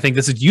 And I think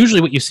this is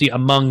usually what you see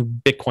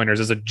among Bitcoiners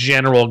as a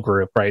general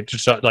group, right?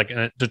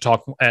 To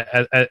talk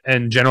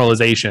and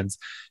generalizations,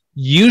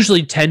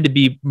 usually tend to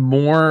be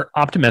more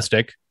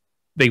optimistic.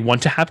 They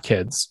want to have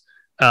kids.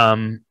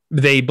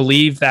 They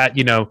believe that,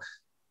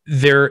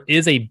 there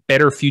is a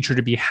better future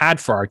to be had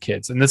for our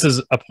kids. And this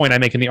is a point I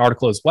make in the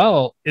article as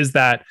well, is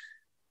that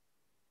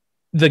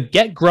the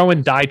get, grow,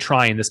 and die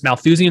trying, this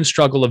Malthusian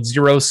struggle of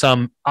zero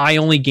sum, I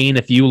only gain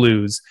if you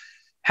lose,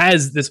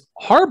 has this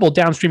horrible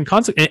downstream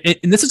consequence.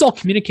 And this is all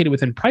communicated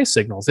within price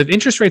signals. If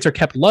interest rates are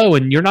kept low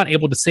and you're not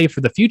able to save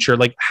for the future,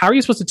 like, how are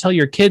you supposed to tell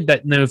your kid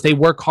that if they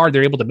work hard,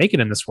 they're able to make it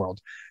in this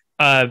world?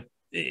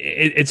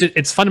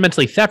 It's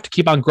fundamentally theft to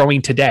keep on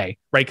growing today,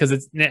 right? Because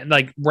it's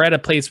like we're at a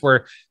place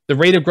where the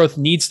rate of growth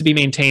needs to be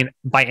maintained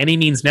by any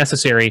means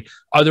necessary.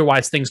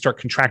 Otherwise, things start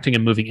contracting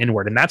and moving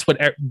inward. And that's what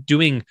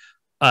doing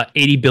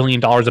 $80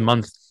 billion a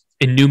month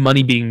in new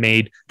money being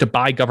made to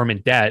buy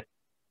government debt,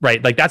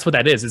 right? Like that's what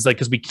that is. It's like,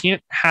 because we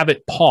can't have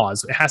it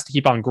pause. It has to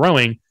keep on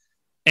growing.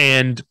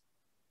 And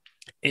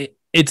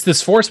it's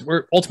this force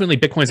where ultimately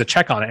Bitcoin is a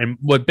check on it. And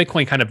what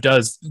Bitcoin kind of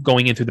does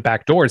going in through the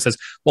back door, it says,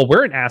 well,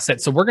 we're an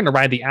asset, so we're going to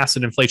ride the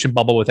asset inflation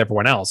bubble with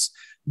everyone else.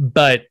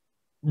 But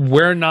we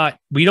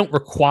don't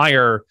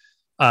require,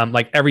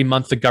 like every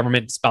month the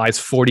government buys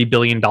 $40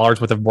 billion worth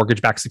of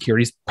mortgage-backed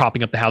securities,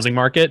 propping up the housing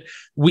market.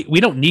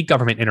 We don't need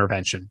government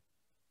intervention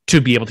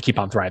to be able to keep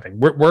on thriving.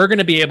 We're going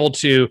to be able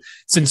to,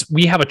 since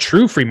we have a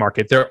true free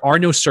market, there are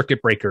no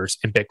circuit breakers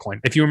in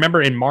Bitcoin. If you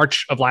remember in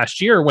March of last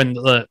year, when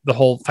the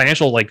whole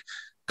financial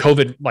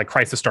COVID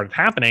crisis started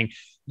happening,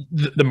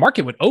 the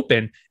market would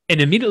open and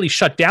immediately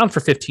shut down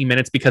for 15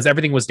 minutes because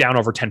everything was down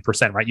over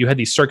 10%, right? You had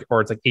these circuit, or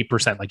it's like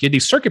 8%, like you had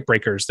these circuit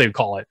breakers, they would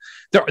call it.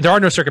 There are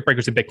no circuit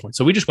breakers in Bitcoin.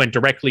 So we just went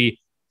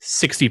directly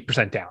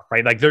 60% down,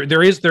 right? Like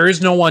there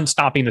is no one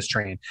stopping this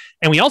train.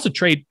 And we also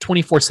trade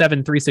 24/7,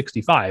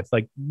 365.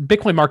 Like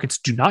Bitcoin markets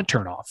do not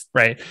turn off,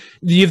 right?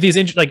 You have these,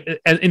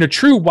 in a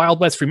true Wild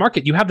West free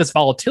market, you have this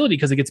volatility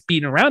because it gets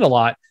beaten around a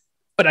lot.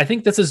 But I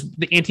think this is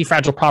the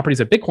anti-fragile properties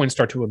of Bitcoin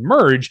start to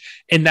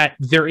emerge, in that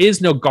there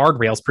is no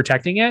guardrails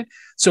protecting it.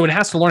 So it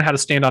has to learn how to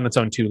stand on its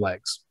own two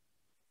legs.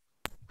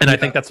 And I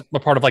think that's a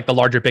part of like the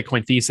larger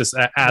Bitcoin thesis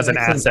as an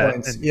asset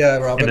in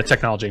the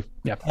technology.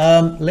 Yeah.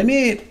 Let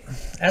me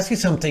ask you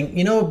something.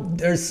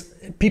 There's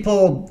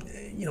people,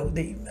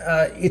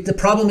 the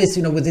problem is,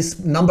 with this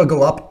number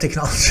go up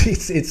technology,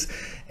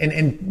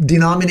 and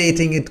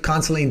denominating it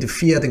constantly into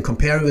fiat and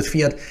comparing with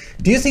fiat.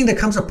 Do you think there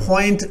comes a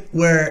point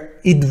where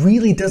it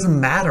really doesn't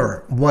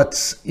matter what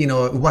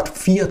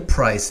fiat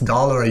price,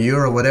 dollar, or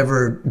euro,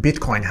 whatever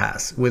Bitcoin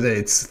has, whether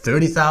it's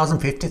 30,000,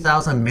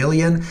 50,000,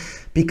 million,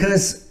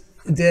 because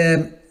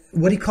the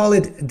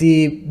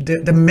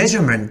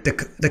measurement,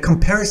 the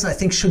comparison, I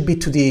think, should be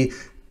to the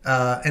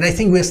and I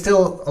think we're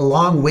still a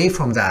long way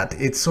from that.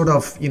 It's sort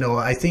of,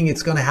 I think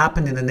it's going to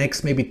happen in the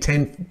next maybe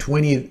 10,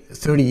 20,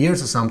 30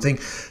 years or something,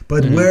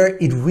 but where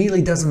it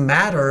really doesn't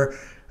matter,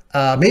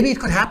 maybe it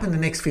could happen in the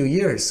next few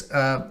years,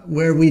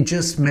 where we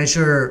just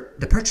measure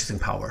the purchasing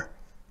power.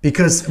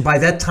 Because by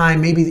that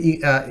time, maybe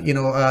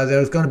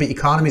there's going to be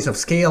economies of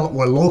scale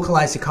or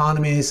localized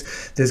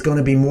economies. There's going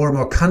to be more and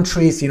more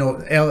countries.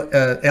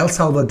 El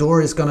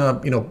Salvador is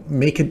going to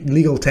make it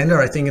legal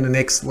tender. I think in the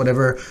next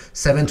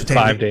 7 to 10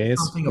 5 days,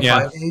 something, or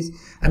 5 days.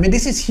 I mean,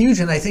 this is huge,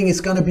 and I think it's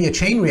going to be a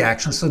chain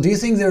reaction. So, do you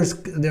think there's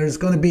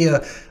going to be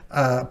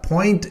a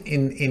point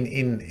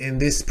in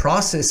this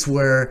process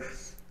where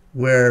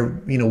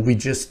we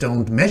just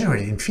don't measure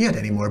it in fiat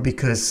anymore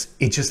because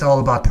it's just all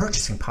about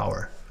purchasing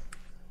power?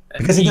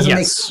 Because it doesn't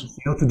make sense,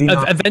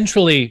 to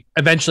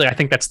eventually, I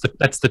think that's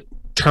the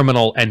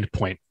terminal end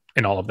point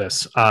in all of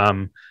this.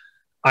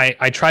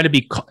 I try to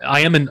be.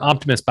 I am an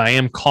optimist, but I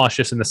am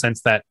cautious in the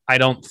sense that I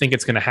don't think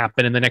it's going to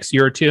happen in the next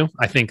year or two.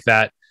 I think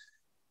that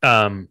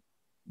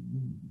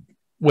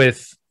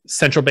with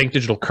central bank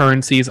digital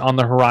currencies on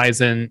the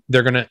horizon,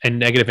 and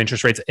negative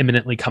interest rates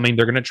imminently coming,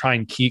 they're going to try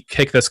and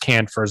kick this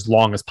can for as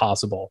long as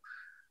possible.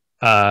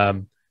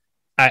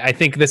 I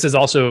think this is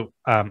also,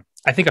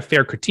 I think, a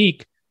fair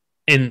critique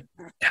in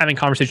having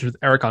conversations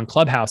with Eric on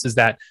Clubhouse is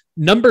that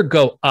number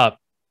go up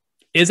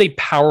is a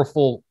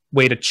powerful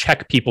way to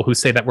check people who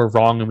say that we're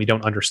wrong and we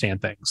don't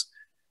understand things.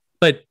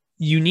 But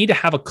you need to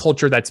have a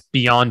culture that's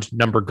beyond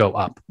number go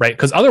up, right?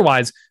 Because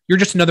otherwise you're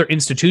just another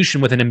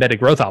institution with an embedded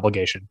growth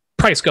obligation.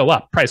 Price go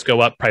up, price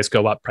go up, price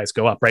go up, price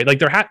go up, right? Like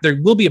there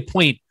will be a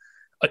point,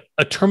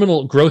 a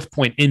terminal growth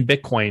point in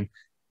Bitcoin,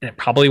 and it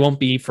probably won't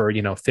be for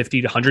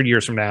 50 to 100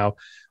 years from now,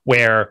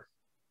 where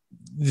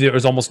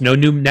there's almost no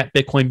new net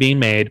Bitcoin being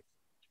made.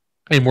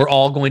 And we're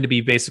all going to be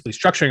basically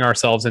structuring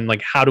ourselves in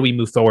like, how do we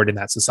move forward in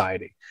that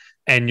society?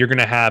 And you're going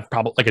to have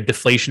probably like a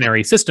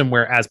deflationary system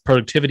where as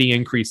productivity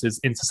increases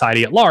in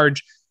society at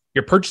large,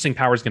 your purchasing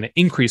power is going to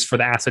increase for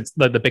the assets,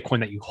 the Bitcoin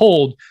that you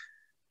hold.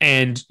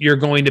 And you're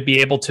going to be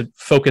able to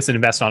focus and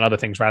invest on other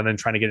things rather than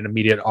trying to get an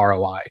immediate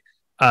ROI.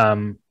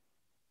 To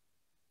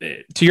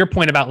your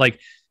point about like,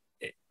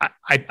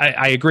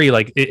 I agree.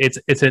 Like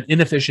it's an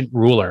inefficient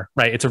ruler,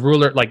 right? It's a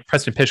ruler, like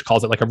Preston Pish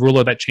calls it, like a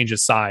ruler that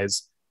changes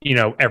size,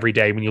 every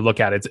day when you look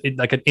at it. It's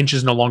like an inch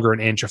is no longer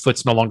an inch, a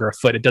foot's no longer a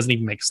foot. It doesn't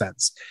even make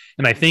sense.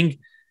 And I think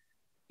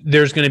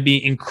there's going to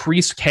be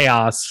increased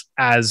chaos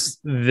as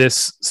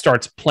this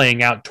starts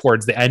playing out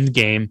towards the end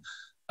game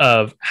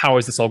of how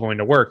is this all going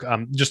to work.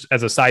 Just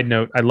as a side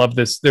note, I love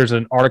this. There's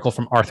an article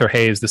from Arthur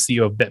Hayes, the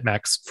CEO of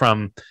BitMEX,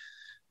 from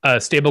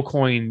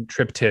stablecoin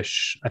triptych,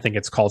 I think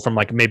it's called, from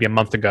like maybe a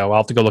month ago. I'll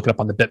have to go look it up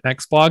on the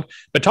BitMEX blog,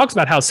 but talks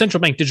about how central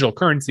bank digital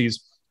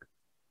currencies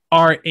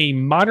are a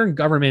modern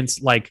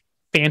government's like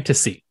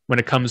fantasy when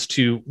it comes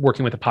to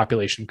working with the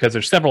population, because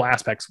there's several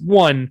aspects.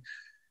 One,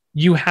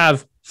 you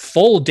have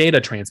full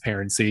data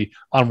transparency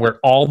on where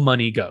all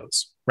money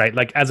goes, right?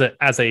 Like as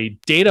a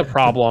data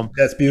problem,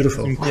 that's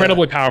beautiful,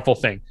 incredibly powerful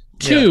thing.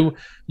 Two,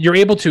 you're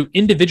able to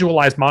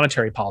individualize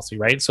monetary policy,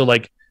 right? So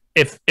like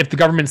if the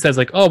government says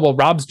like, oh, well,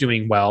 Rob's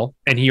doing well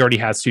and he already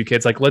has 2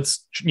 kids, like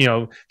let's,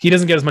 he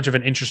doesn't get as much of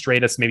an interest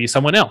rate as maybe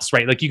someone else,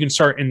 right? Like you can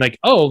start in like,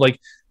 oh, like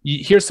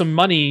here's some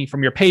money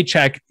from your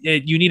paycheck.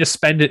 You need to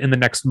spend it in the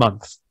next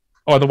month,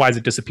 or otherwise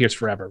it disappears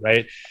forever,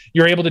 right?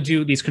 You're able to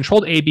do these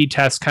controlled A/B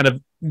tests, kind of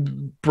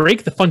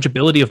break the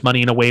fungibility of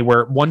money in a way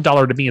where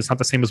 $1 to me is not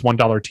the same as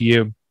 $1 to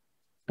you,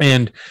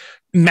 and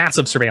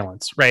massive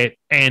surveillance, right?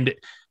 And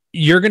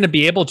you're going to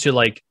be able to,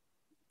 like,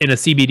 in a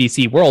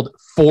CBDC world,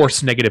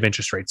 force negative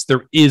interest rates.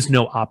 There is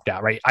no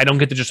opt-out, right? I don't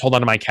get to just hold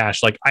on to my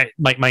cash. Like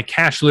my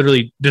cash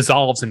literally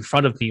dissolves in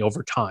front of me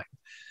over time.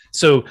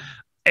 So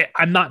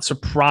I'm not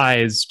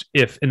surprised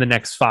if in the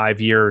next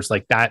 5 years,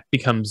 like that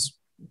becomes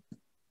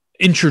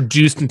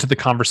introduced into the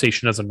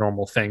conversation as a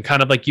normal thing.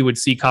 Kind of like you would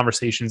see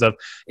conversations of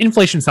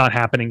inflation's not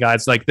happening,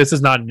 guys. Like this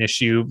is not an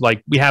issue.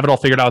 Like we have it all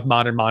figured out with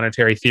modern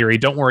monetary theory.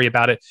 Don't worry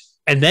about it.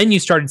 And then you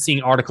started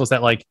seeing articles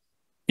that like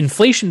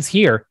inflation's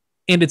here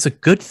and it's a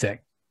good thing.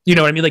 You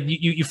know what I mean? Like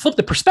you flip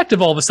the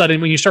perspective all of a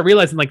sudden when you start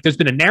realizing like there's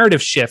been a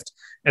narrative shift,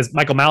 as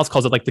Michael Malice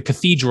calls it, like the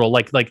cathedral,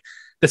 like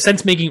the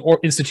sense-making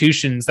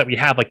institutions that we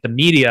have, like the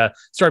media,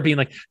 start being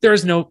like, there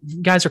is no,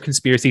 guys are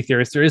conspiracy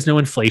theorists. There is no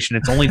inflation.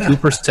 It's only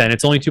 2%.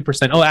 It's only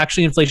 2%. Oh,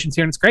 actually inflation's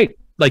here and it's great.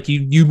 Like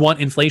you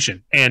want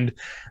inflation. And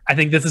I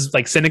think this is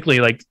like cynically,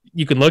 like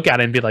you can look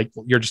at it and be like,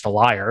 well, you're just a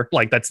liar.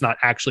 Like that's not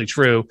actually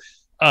true.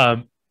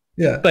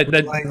 Yeah, but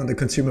relying on the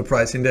consumer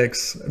price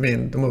index, I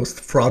mean, the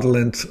most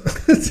fraudulent,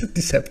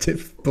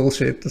 deceptive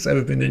bullshit that's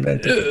ever been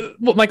invented.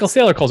 What Michael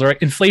Saylor calls it, right?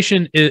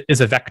 Inflation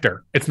is a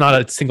vector. It's not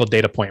a single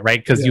data point, right?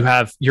 Because you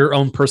have your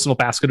own personal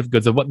basket of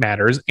goods of what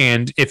matters.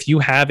 And if you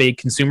have a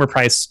consumer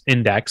price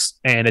index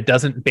and it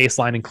doesn't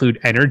baseline include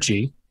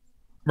energy,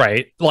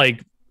 right?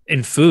 Like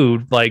in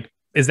food, like,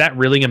 is that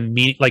really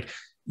like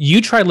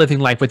you try living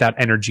life without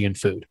energy and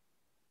food?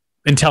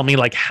 And tell me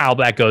like how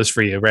that goes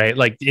for you, right?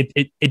 Like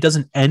it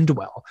doesn't end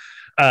well.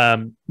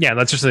 Yeah,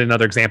 that's just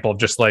another example of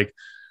just like,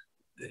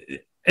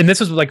 and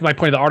this is like my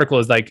point of the article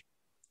is like,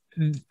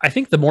 I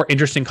think the more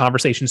interesting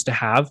conversations to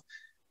have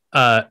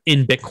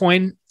in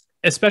Bitcoin,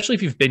 especially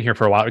if you've been here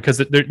for a while, because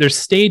there's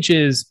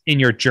stages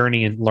in your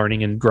journey and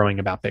learning and growing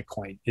about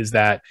Bitcoin, is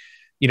that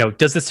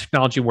does this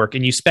technology work?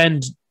 And you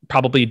spend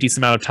probably a decent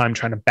amount of time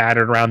trying to bat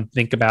it around,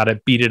 think about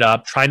it, beat it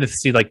up, trying to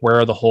see like, where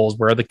are the holes,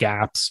 where are the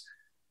gaps?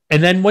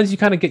 And then once you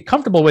kind of get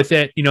comfortable with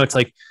it, it's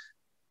like,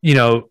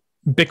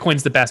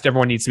 Bitcoin's the best.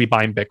 Everyone needs to be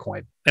buying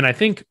Bitcoin. And I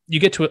think you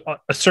get to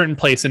a certain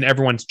place in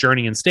everyone's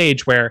journey and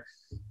stage where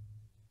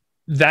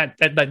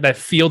that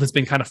field has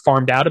been kind of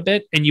farmed out a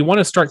bit. And you want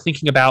to start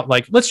thinking about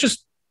like, let's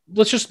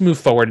just move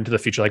forward into the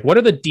future. Like, what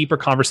are the deeper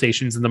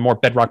conversations and the more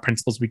bedrock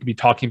principles we could be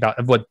talking about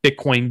of what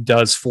Bitcoin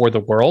does for the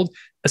world,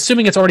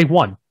 assuming it's already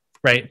won,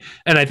 right?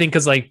 And I think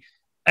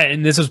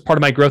and this was part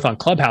of my growth on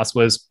Clubhouse,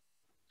 was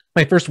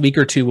my first week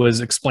or two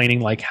was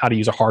explaining like how to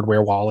use a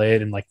hardware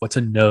wallet and like what's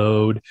a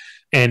node.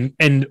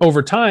 And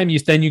over time,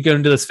 you go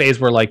into this phase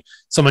where like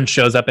someone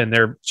shows up and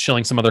they're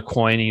shilling some other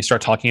coin, and you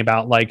start talking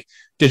about like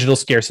digital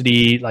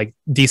scarcity, like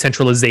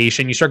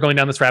decentralization. You start going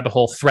down this rabbit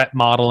hole, threat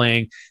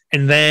modeling,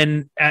 and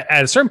then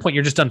at a certain point,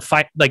 you're just done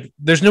fight. Like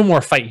there's no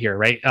more fight here,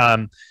 right?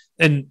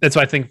 And that's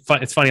why I think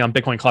it's funny on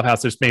Bitcoin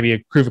Clubhouse. There's maybe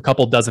a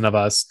couple dozen of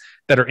us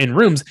that are in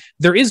rooms.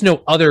 There is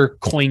no other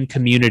coin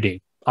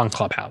community on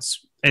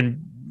Clubhouse,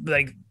 and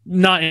like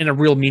not in a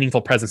real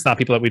meaningful presence, not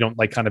people that we don't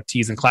like kind of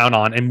tease and clown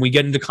on. And we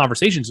get into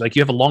conversations like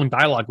you have a long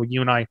dialogue with you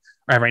and I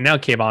are right now,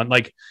 Kayvon.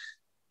 Like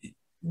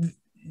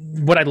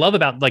what I love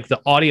about like the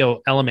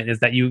audio element is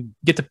that you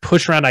get to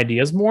push around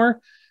ideas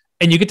more,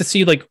 and you get to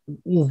see like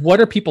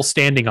what are people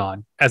standing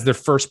on as their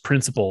first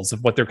principles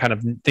of what they're kind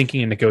of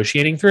thinking and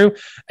negotiating through.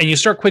 And you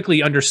start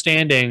quickly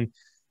understanding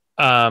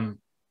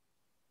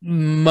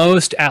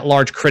most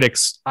at-large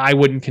critics I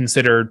wouldn't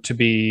consider to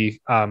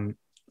be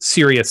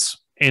serious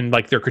in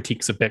like their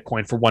critiques of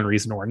Bitcoin for one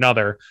reason or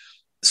another.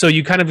 So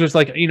you kind of just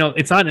like,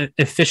 it's not an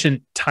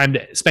efficient time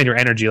to spend your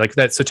energy. Like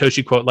that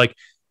Satoshi quote, like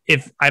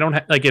if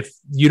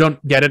you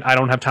don't get it, I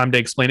don't have time to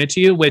explain it to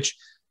you, which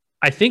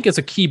I think is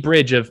a key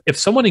bridge of if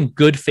someone in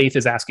good faith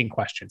is asking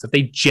questions, if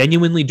they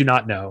genuinely do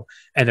not know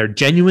and they're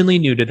genuinely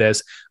new to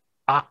this,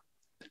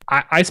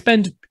 I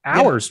spend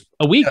hours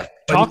a week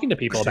talking to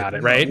people about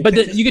it, right?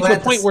 But you get to a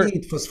point where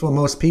it was for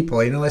most people,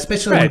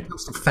 especially when it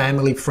comes to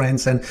family,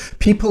 friends, and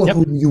people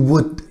who you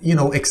would,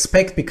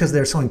 expect because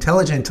they're so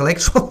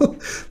intellectual,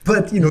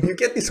 but you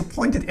get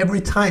disappointed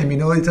every time.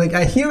 It's like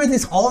I hear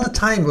this all the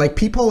time. Like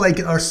people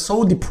like are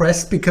so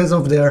depressed because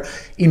of their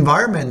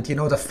environment.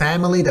 The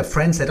family, the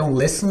friends, they don't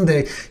listen.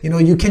 They,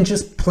 you can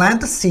just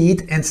plant a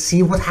seed and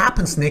see what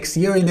happens next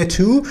year in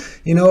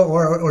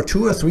or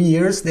 2 or 3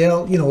 years.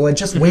 They'll,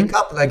 just wake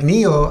up like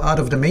Neo out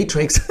of the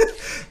Matrix.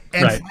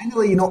 And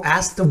finally,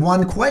 ask the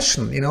one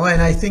question, and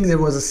I think there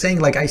was a saying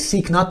like, I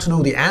seek not to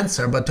know the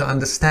answer, but to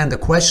understand the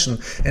question.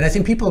 And I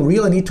think people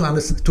really need to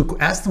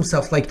ask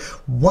themselves, like,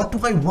 what do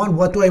I want?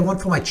 What do I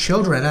want for my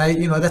children?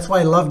 And that's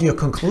why I loved your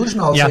conclusion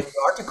also in the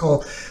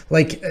article.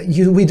 Like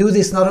we do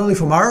this not only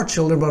from our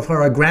children, but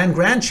for our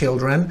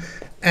grandchildren.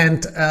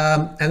 And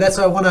that's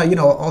why I want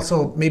to,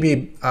 also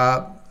maybe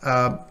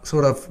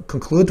sort of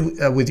conclude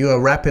with you,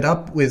 wrap it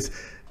up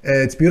with,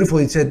 it's beautiful.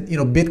 It said,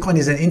 Bitcoin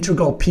is an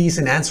integral piece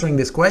in answering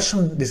this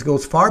question. This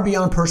goes far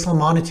beyond personal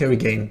monetary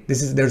gain.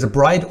 There's a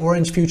bright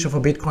orange future for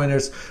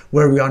Bitcoiners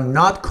where we are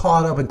not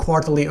caught up in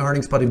quarterly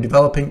earnings, but in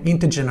developing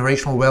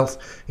intergenerational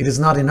wealth. It is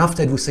not enough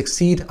that we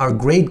succeed. Our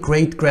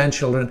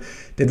great-great-grandchildren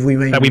that we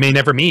may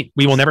never meet.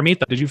 We will never meet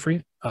them. Did you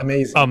free?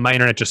 Amazing. Oh, my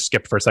internet just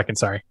skipped for a second.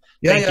 Sorry.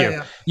 Thank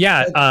you.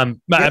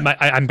 I'm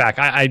back.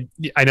 I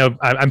know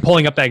I'm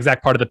pulling up that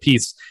exact part of the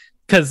piece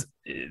because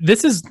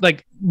this is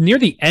like near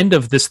the end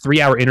of this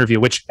 3-hour interview,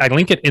 which I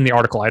link it in the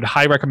article. I'd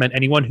highly recommend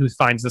anyone who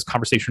finds this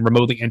conversation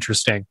remotely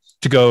interesting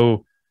to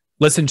go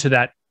listen to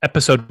that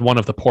episode 1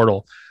 of the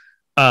portal.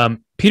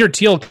 Peter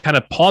Thiel kind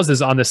of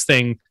pauses on this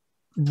thing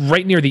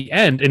right near the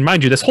end. And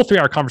mind you, this whole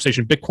 3-hour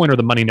conversation, Bitcoin or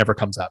the money never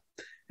comes up.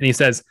 And he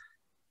says,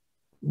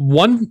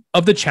 one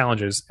of the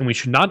challenges, and we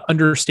should not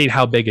understate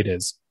how big it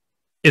is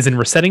in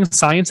resetting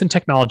science and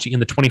technology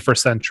in the 21st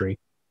century,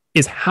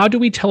 is how do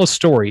we tell a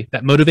story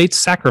that motivates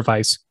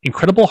sacrifice,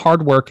 incredible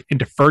hard work, and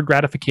deferred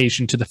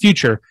gratification to the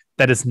future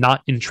that is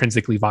not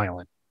intrinsically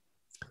violent?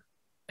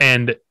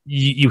 And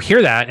you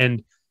hear that,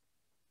 and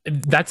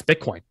that's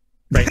Bitcoin,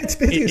 right? That's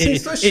Bitcoin.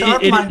 He's so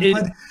sharp-minded,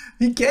 but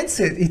he gets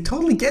it. He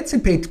totally gets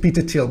it,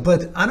 Peter Thiel.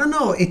 But I don't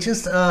know. It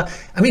just,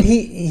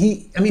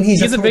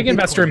 he's a big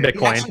investor in Bitcoin.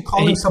 He actually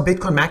called himself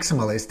Bitcoin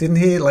maximalist, didn't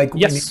he? Like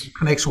in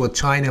connection with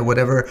China,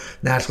 whatever,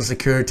 national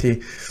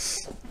security.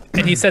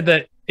 And he said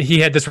that he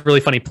had this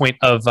really funny point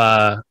of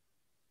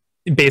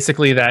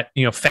basically that,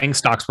 FANG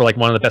stocks were like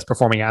one of the best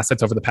performing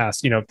assets over the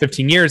past,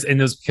 15 years. And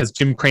it was because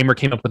Jim Cramer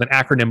came up with an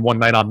acronym one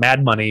night on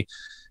Mad Money,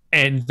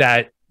 and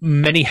that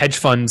many hedge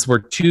funds were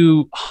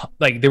too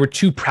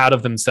proud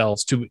of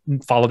themselves to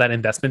follow that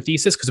investment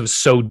thesis because it was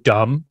so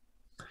dumb.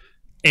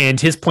 And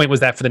his point was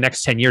that for the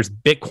next 10 years,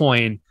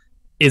 Bitcoin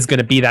is going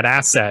to be that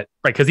asset,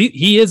 right? Because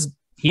he is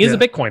a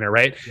Bitcoiner,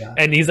 right? Yeah.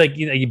 And he's like,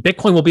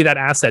 Bitcoin will be that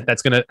asset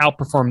that's going to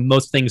outperform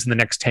most things in the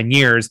next 10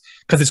 years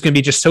because it's going to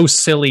be just so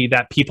silly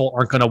that people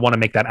aren't going to want to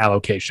make that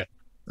allocation.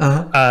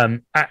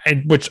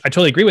 Which I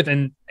totally agree with.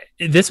 And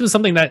this was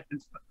something that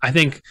I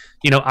think,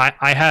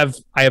 I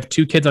have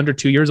 2 kids under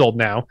 2 years old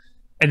now,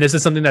 And this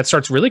is something that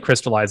starts really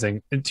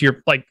crystallizing into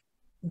your, like,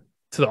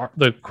 to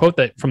the quote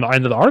that from the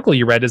end of the article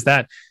you read, is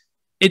that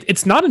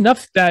it's not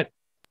enough that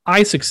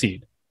I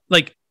succeed.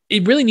 Like,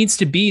 it really needs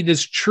to be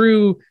this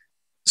true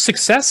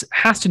success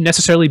has to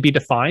necessarily be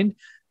defined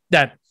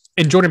that,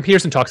 and Jordan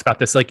Peterson talks about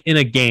this, like in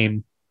a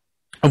game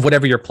of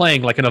whatever you're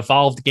playing, like an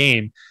evolved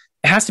game,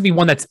 it has to be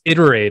one that's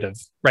iterative,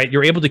 right?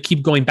 You're able to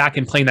keep going back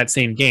and playing that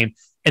same game.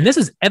 And this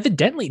is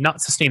evidently not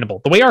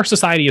sustainable. The way our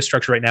society is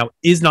structured right now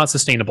is not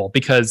sustainable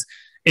because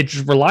it's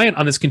reliant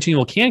on this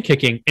continual can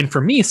kicking. And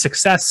for me,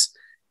 success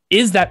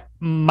is that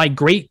my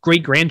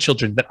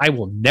great-great-grandchildren that I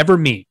will never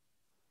meet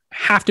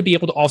have to be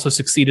able to also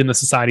succeed in the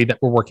society that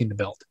we're working to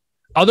build.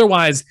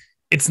 Otherwise,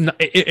 it's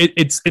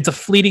a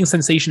fleeting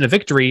sensation of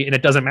victory, and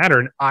it doesn't matter.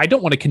 And I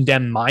don't want to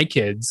condemn my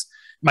kids,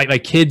 my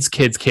kids'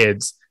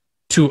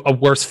 to a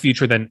worse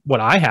future than what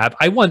I have.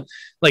 I want,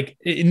 like,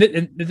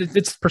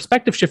 it's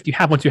perspective shift you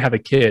have once you have a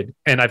kid.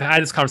 And I've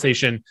had this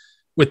conversation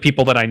with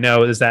people that I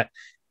know, is that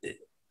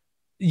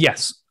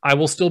yes, I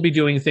will still be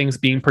doing things,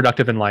 being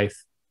productive in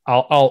life.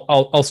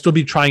 I'll still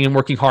be trying and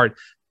working hard.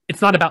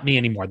 It's not about me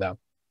anymore, though.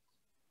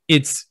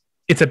 It's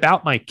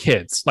about my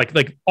kids.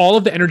 Like all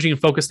of the energy and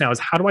focus now is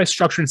how do I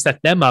structure and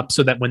set them up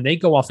so that when they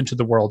go off into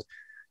the world,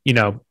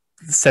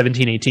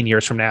 17, 18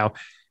 years from now,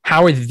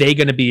 how are they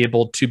going to be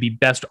able to be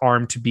best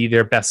armed to be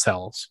their best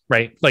selves,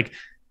 right?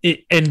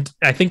 And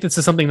I think this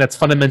is something that's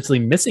fundamentally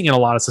missing in a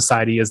lot of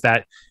society, is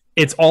that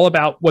it's all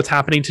about what's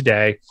happening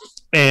today.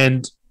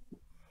 And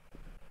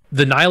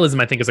the nihilism,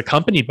 I think, is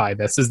accompanied by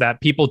this, is that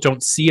people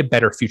don't see a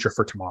better future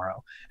for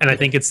tomorrow. And I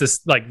think it's this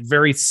like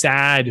very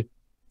sad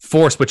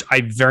force, which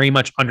I very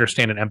much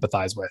understand and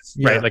empathize with,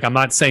 right? Like, I'm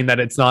not saying that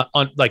it's not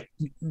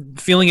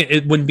feeling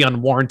it wouldn't be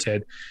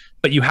unwarranted,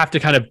 but you have to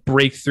kind of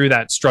break through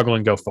that struggle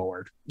and go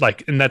forward.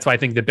 And that's why I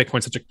think that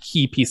Bitcoin's such a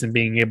key piece in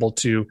being able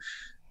to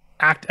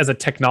act as a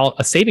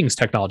savings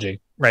technology,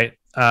 right?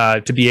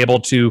 To be able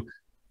to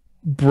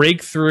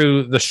break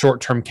through the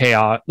short-term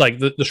chaos, like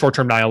the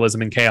short-term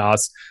nihilism and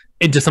chaos,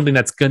 into something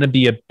that's going to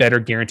be a better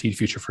guaranteed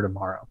future for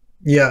tomorrow.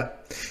 Yeah.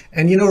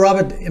 And,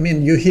 Robert, I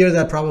mean, you hear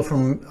that probably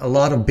from a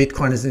lot of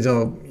Bitcoiners,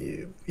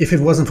 if it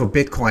wasn't for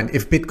Bitcoin,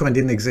 if Bitcoin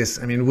didn't exist,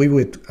 I mean, we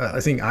would, I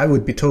think I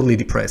would be totally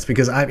depressed,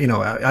 because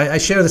I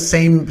share the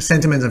same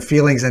sentiments and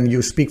feelings, and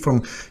you speak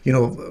from,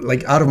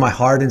 like out of my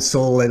heart and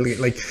soul. Like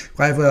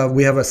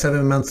we have a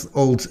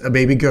 7-month-old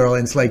baby girl,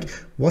 and it's like,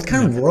 what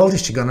kind of world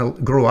is she gonna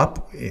grow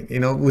up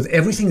in? With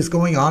everything that's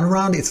going on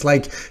around, it's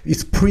like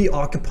it's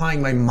preoccupying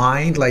my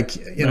mind, like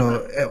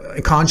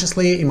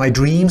consciously in my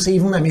dreams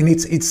even. I mean,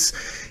 it's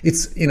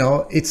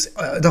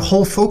the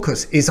whole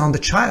focus is on the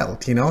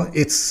child.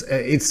 It's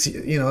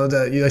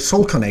your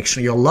soul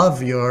connection, your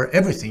love, your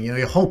everything.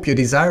 Your hope, your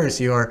desires,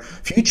 your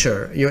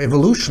future, your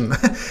evolution.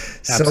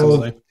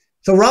 Absolutely.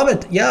 So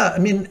Robert, I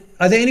mean,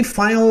 are there any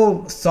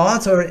final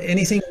thoughts or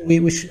anything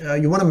you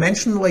want to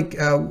mention, like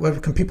where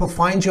can people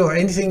find you, or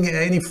anything,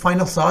 any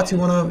final thoughts you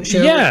want to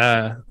share?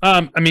 Yeah.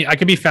 I mean, I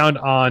can be found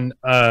on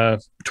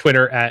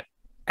Twitter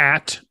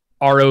at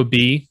ROB,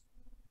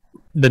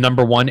 the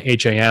number 1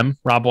 HAM,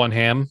 Rob 1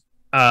 Ham.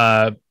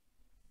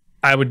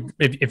 I would,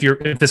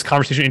 if this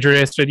conversation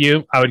interested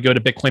you, I would go to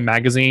Bitcoin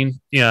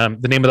Magazine.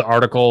 The name of the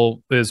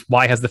article is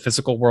 "Why Has the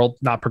Physical World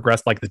Not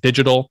Progressed Like the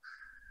Digital?"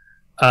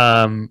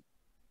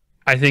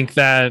 I think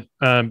that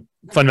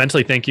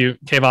fundamentally, thank you,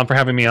 Kayvon, for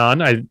having me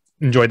on. I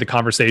enjoyed the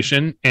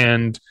conversation,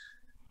 and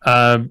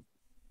I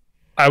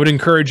would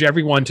encourage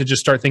everyone to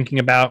just start thinking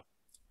about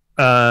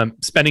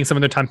spending some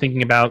of their time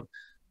thinking about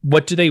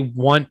what do they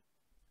want,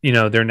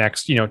 their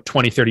next,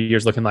 20, 30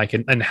 years looking like,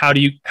 and how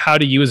do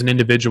you as an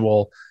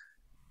individual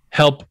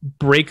help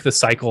break the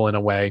cycle in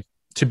a way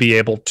to be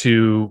able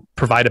to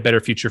provide a better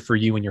future for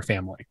you and your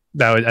family.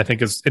 That I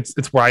think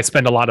it's where I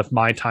spend a lot of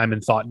my time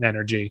and thought and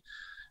energy.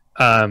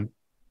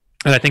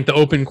 And I think the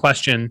open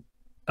question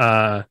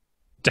to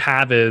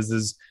have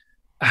is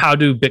how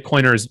do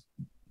Bitcoiners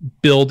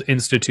build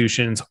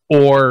institutions,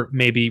 or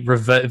maybe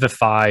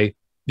revivify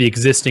the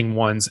existing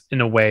ones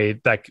in a way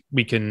that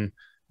we can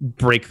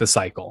break the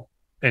cycle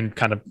and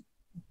kind of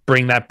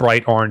bring that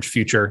bright orange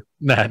future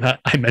that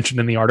I mentioned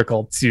in the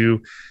article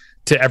to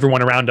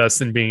everyone around us,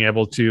 and being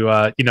able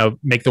to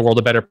make the world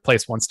a better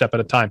place one step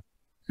at a time,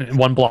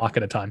 one block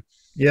at a time.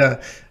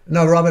 Yeah,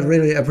 no, Robert,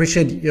 really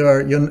appreciate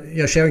your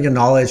sharing your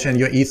knowledge and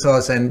your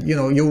ethos. And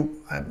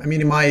I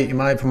mean,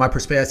 from my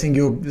perspective, I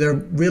think there are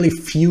really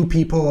few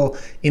people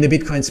in the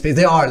Bitcoin space.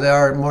 There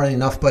are more than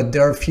enough, but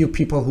there are few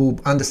people who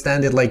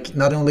understand it, like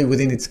not only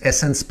within its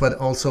essence, but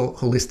also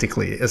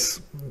holistically.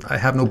 As I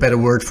have no better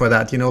word for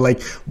that.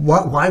 Like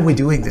why are we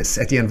doing this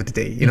at the end of the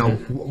day?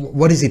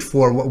 What is it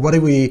for? What are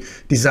we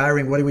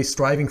desiring? What are we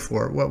striving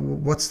for?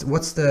 What's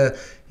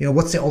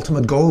the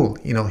ultimate goal?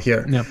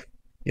 Here. Yeah.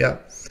 Yeah.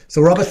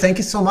 So Robert, thank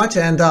you so much,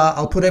 and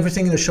I'll put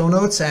everything in the show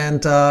notes,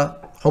 and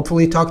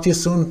hopefully talk to you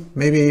soon.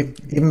 Maybe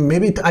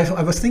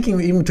I was thinking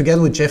even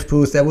together with Jeff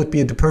Booth, that would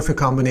be the perfect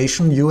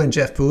combination, you and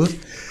Jeff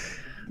Booth.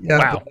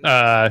 Yeah.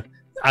 Wow.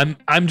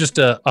 I'm just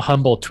a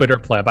humble Twitter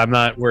pleb. I'm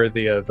not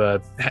worthy of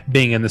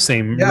being in the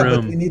same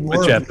room we need more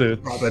with Jeff of you,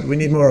 Booth. Robert. We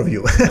need more of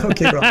you.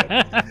 Okay,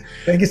 Robert.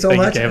 Thank you so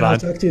much. And I'll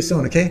talk to you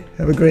soon. Okay.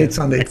 Have a great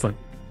Sunday. Excellent.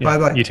 Bye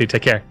bye. You too.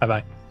 Take care. Bye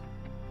bye.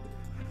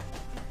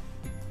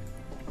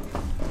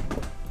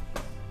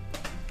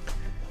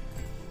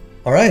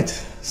 All right.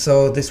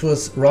 So this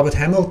was Robert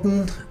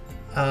Hamilton,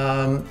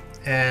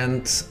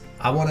 and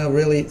I want to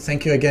really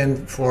thank you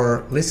again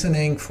for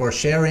listening, for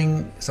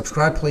sharing.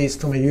 Subscribe please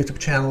to my YouTube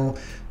channel,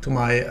 to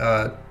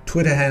my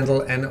Twitter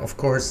handle, and of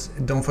course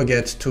don't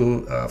forget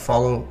to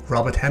follow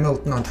Robert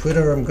Hamilton on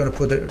Twitter. I'm going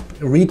to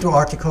read the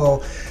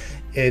article.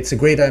 It's a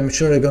great, I'm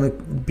sure there are going to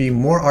be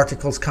more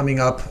articles coming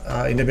up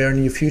in the very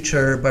near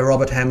future by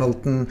Robert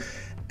Hamilton.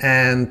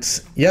 And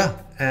yeah,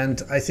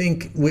 and I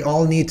think we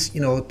all need,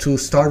 to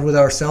start with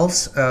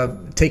ourselves,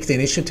 take the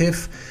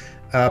initiative,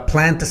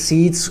 plant the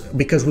seeds,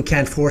 because we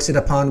can't force it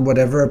upon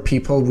whatever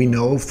people we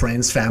know,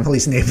 friends,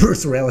 families,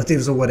 neighbors,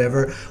 relatives, or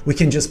whatever. We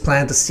can just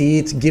plant the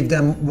seed, give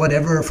them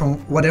whatever, from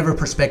whatever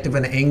perspective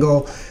and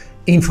angle,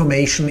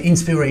 information,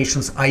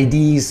 inspirations,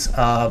 ideas,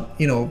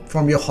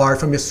 from your heart,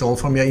 from your soul,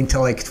 from your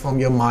intellect, from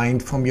your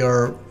mind, from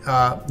your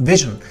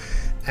vision.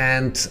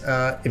 And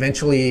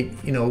eventually,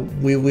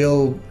 we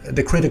will,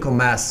 the critical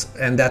mass,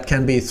 and that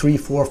can be 3,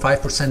 4,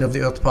 5% of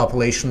the Earth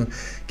population,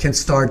 can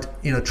start,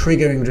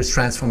 triggering this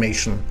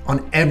transformation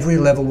on every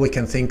level we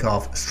can think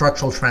of.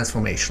 Structural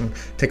transformation,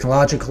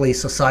 technologically,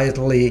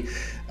 societally,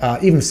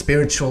 even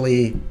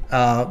spiritually,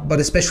 but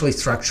especially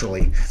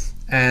structurally.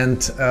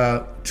 And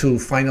to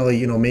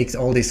finally, make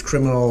all these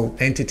criminal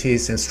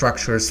entities and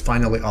structures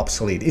finally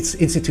obsolete. It's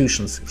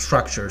institutions,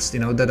 structures,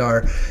 that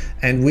are,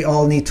 and we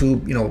all need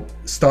to,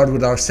 start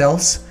with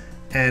ourselves,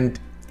 and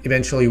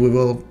eventually we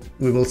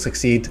will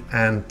succeed.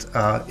 And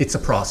it's a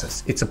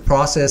process. It's a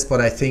process, but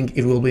I think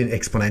it will be an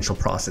exponential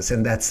process,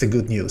 and that's the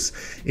good news.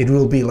 It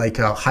will be like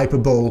a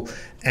hyperbole,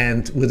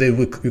 and with it,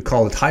 we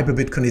call it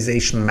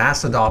hyper-Bitcoinization,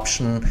 mass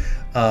adoption,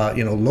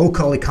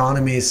 local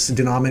economies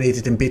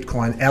denominated in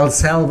Bitcoin, El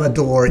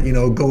Salvador,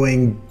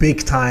 going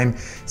big time.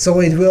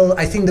 So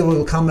I think there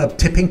will come a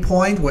tipping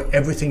point where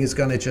everything is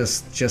going to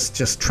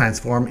just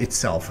transform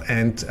itself.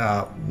 And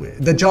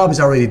the job is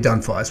already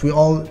done for us.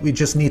 We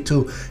just need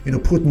to,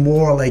 put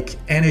more like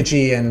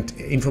energy and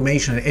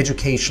information and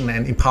education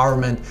and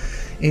empowerment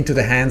into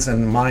the hands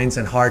and minds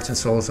and hearts and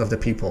souls of the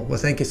people. Well,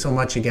 thank you so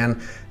much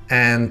again.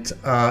 And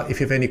if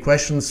you have any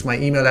questions, my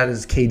email address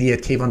is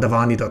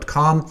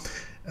kd@kevandavani.com.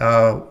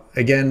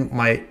 Again,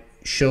 my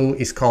show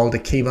is called the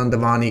Kevan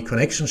Davani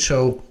Connection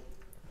Show,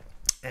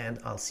 and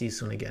I'll see you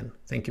soon again.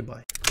 Thank you.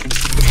 Bye.